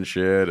dives and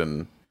shit,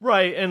 and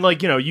right, and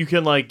you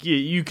can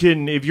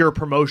if you're a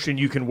promotion,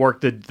 you can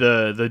work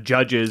the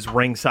judges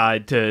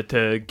ringside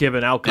to give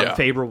an outcome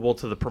favorable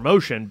to the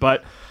promotion.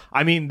 But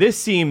I mean, this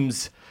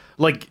seems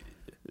like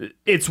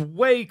it's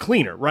way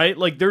cleaner, right?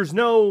 Like there's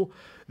no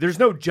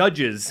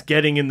judges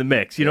getting in the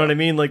mix. You know what I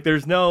mean? Like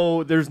there's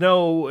no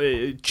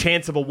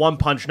chance of a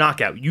one-punch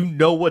knockout. You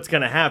know what's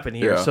going to happen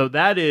here. Yeah. So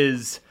that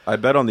is... I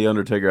bet on The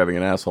Undertaker having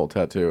an asshole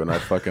tattoo, and I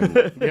fucking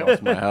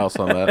lost my house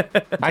on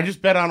that. I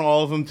just bet on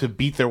all of them to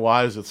beat their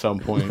wives at some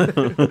point.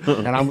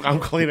 And I'm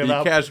cleaning You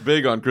up. cashed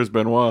big on Chris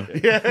Benoit.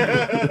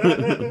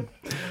 They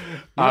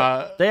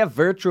have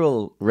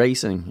virtual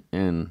racing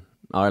in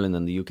Ireland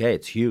and the UK.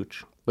 It's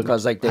huge.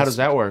 Because how does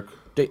that work?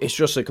 It's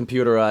just a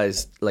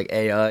computerized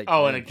AI.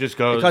 Oh, and it just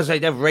goes... Because they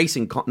have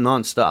racing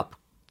non-stop.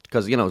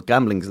 Because,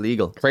 gambling's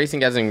legal.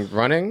 Racing as in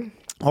running?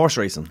 Horse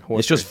racing.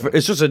 It's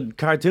just a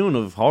cartoon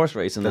of horse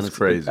racing. That's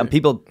crazy. And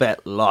people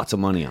bet lots of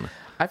money on it.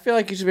 I feel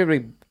like you should be able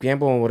to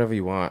gamble on whatever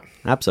you want.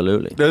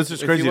 Absolutely. That's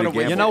just crazy to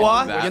gamble. You know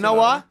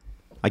what?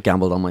 I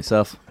gambled on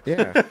myself.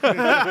 Yeah.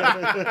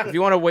 If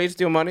you want to waste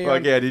your money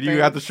on... Yeah, did you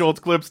got the Schultz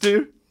clips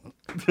too?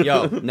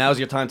 Yo, now's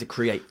your time to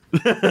create.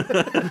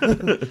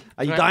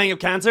 Are you dying of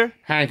cancer?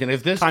 Harrington,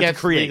 if this Time to gets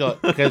create. legal,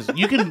 because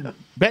you can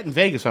bet in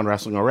Vegas on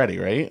wrestling already,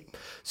 right?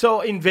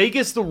 So in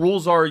Vegas, the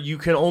rules are you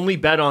can only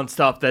bet on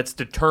stuff that's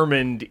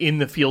determined in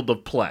the field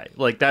of play.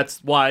 Like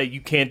that's why you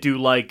can't do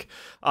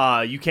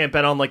you can't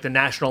bet on like the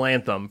national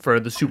anthem for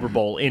the Super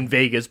Bowl in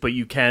Vegas, but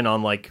you can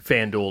on like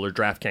FanDuel or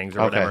DraftKings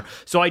or whatever.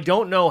 So I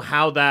don't know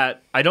how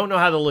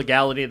the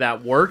legality of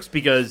that works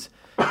because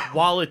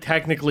while it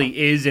technically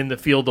is in the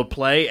field of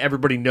play,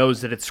 everybody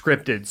knows that it's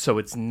scripted, so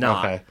it's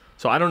not. Okay.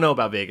 So I don't know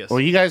about Vegas.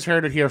 Well, you guys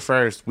heard it here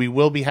first. We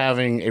will be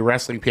having a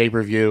wrestling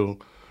pay-per-view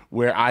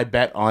where I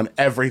bet on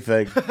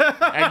everything.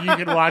 And you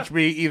can watch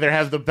me either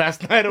have the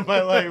best night of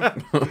my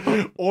life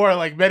or,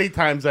 like many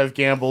times I've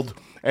gambled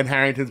and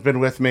Harrington's been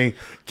with me,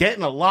 get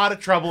in a lot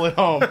of trouble at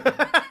home.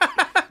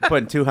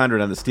 Putting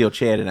 200 on the steel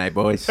chair tonight,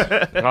 boys.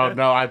 Oh,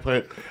 no, I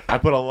put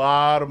a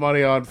lot of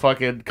money on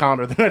fucking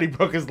Connor the night he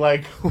broke his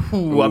leg.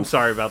 Ooh, I'm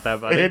sorry about that,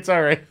 buddy. It's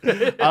all right.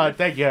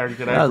 Thank you,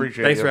 Harrington. I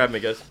appreciate it. Thanks for having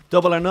me, guys.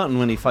 Double or nothing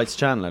when he fights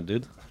Chandler,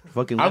 dude.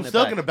 Fucking I'm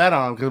still going to bet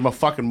on him because I'm a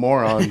fucking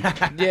moron.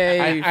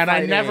 Yay,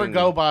 I never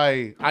go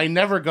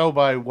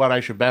by what I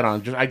should bet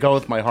on. I go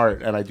with my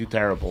heart, and I do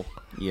terrible.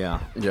 Yeah.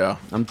 Yeah.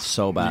 I'm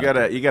so bad. You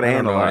gotta I don't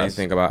handle know us.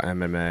 anything about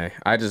MMA.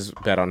 I just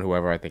bet on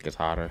whoever I think is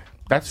hotter.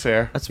 That's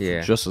fair. That's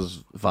just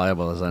as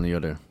viable as any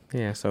other.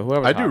 Yeah, so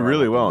whoever I do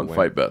really well in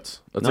fight bets.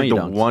 That's No, like you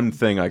the don't. one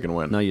thing I can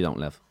win. No, you don't,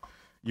 Lev.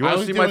 You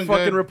want to see my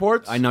fucking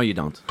reports? I know you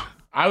don't.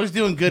 I was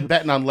doing good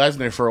betting on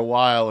Lesnar for a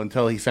while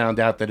until he found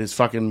out that his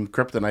fucking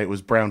kryptonite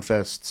was brown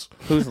fists.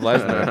 Who's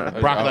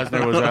Lesnar? Brock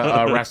Lesnar was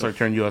a wrestler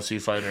turned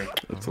UFC fighter.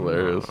 That's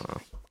hilarious.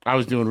 I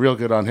was doing real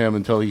good on him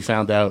until he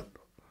found out.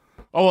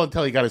 Oh, well,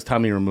 until he got his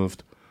tummy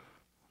removed.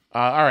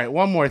 All right,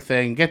 one more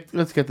thing.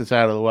 Let's get this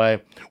out of the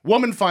way.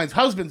 Woman finds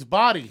husband's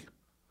body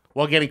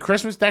while getting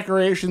Christmas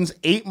decorations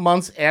 8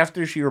 months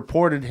after she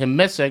reported him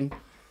missing.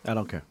 I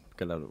don't care.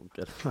 Get out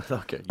of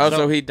okay. Oh,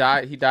 so he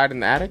died. He died in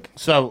the attic.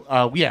 So,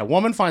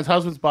 woman finds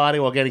husband's body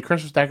while getting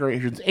Christmas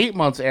decorations 8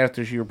 months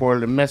after she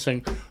reported him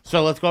missing.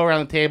 So let's go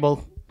around the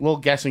table. Little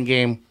guessing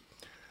game.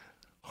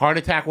 Heart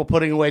attack while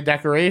putting away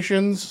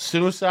decorations.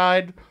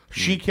 Suicide.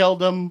 She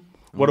killed him.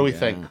 What do we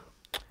think?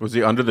 Was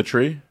he under the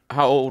tree?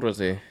 How old was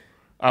he?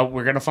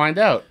 We're gonna find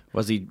out.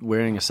 Was he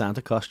wearing a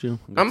Santa costume?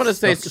 I'm gonna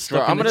say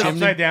Stuck in the chimney?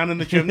 Upside down in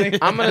the chimney.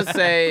 I'm gonna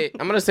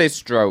say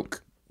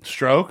stroke.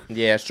 Stroke?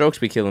 Yeah, strokes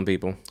be killing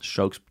people.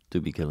 Strokes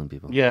do be killing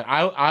people. Yeah,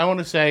 I want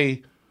to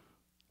say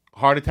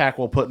heart attack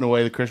while putting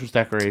away the Christmas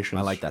decorations.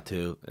 I like that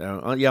too.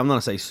 I'm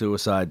gonna say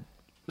suicide.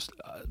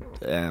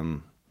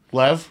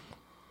 Lev?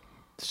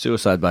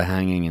 Suicide by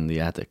hanging in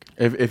the attic.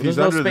 If There's he's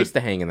no under space the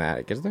to hang in the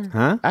attic, is there?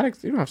 Huh?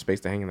 Attics, you don't have space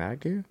to hang in the attic,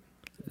 do you?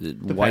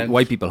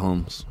 White people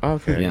homes.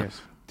 Okay. Yeah.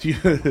 Yes.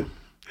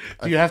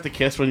 Do you have to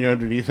kiss when you're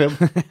underneath him?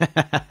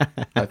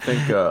 I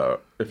think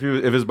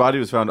if his body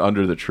was found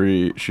under the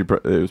tree,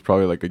 it was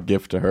probably like a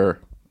gift to her.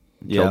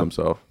 He killed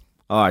himself.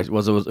 All right. It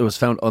was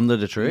found under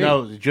the tree?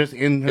 No, just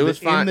in It was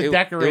in the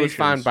decorations. It was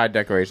found by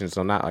decorations,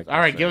 so not like. All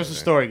right, give us a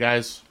story,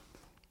 guys.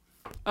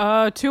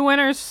 2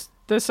 winners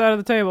this side of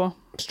the table.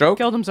 Stroke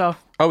Killed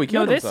himself. Oh, he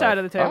killed No, this himself. side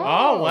of the table.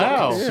 Oh,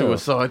 wow.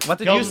 Suicide. What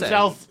did Killed you say?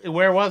 himself.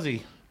 Where was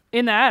he?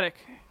 In the attic.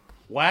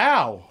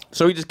 Wow.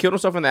 So he just killed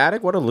himself in the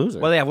attic? What a loser.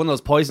 Well, they have one of those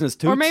poisonous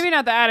toots. Or maybe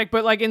not the attic,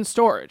 but like in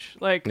storage.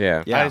 Like Yeah.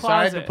 I decided to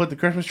closet. put the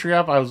Christmas tree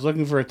up. I was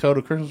looking for a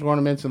total Christmas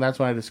ornaments, and that's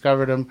when I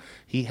discovered him.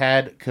 He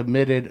had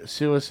committed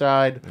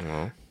suicide.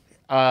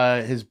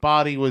 His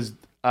body was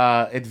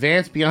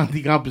advanced beyond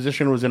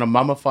decomposition, was in a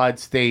mummified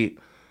state.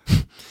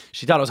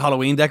 She thought it was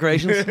Halloween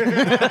decorations.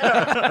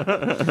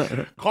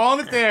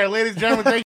 Calling it there, ladies and gentlemen. Thank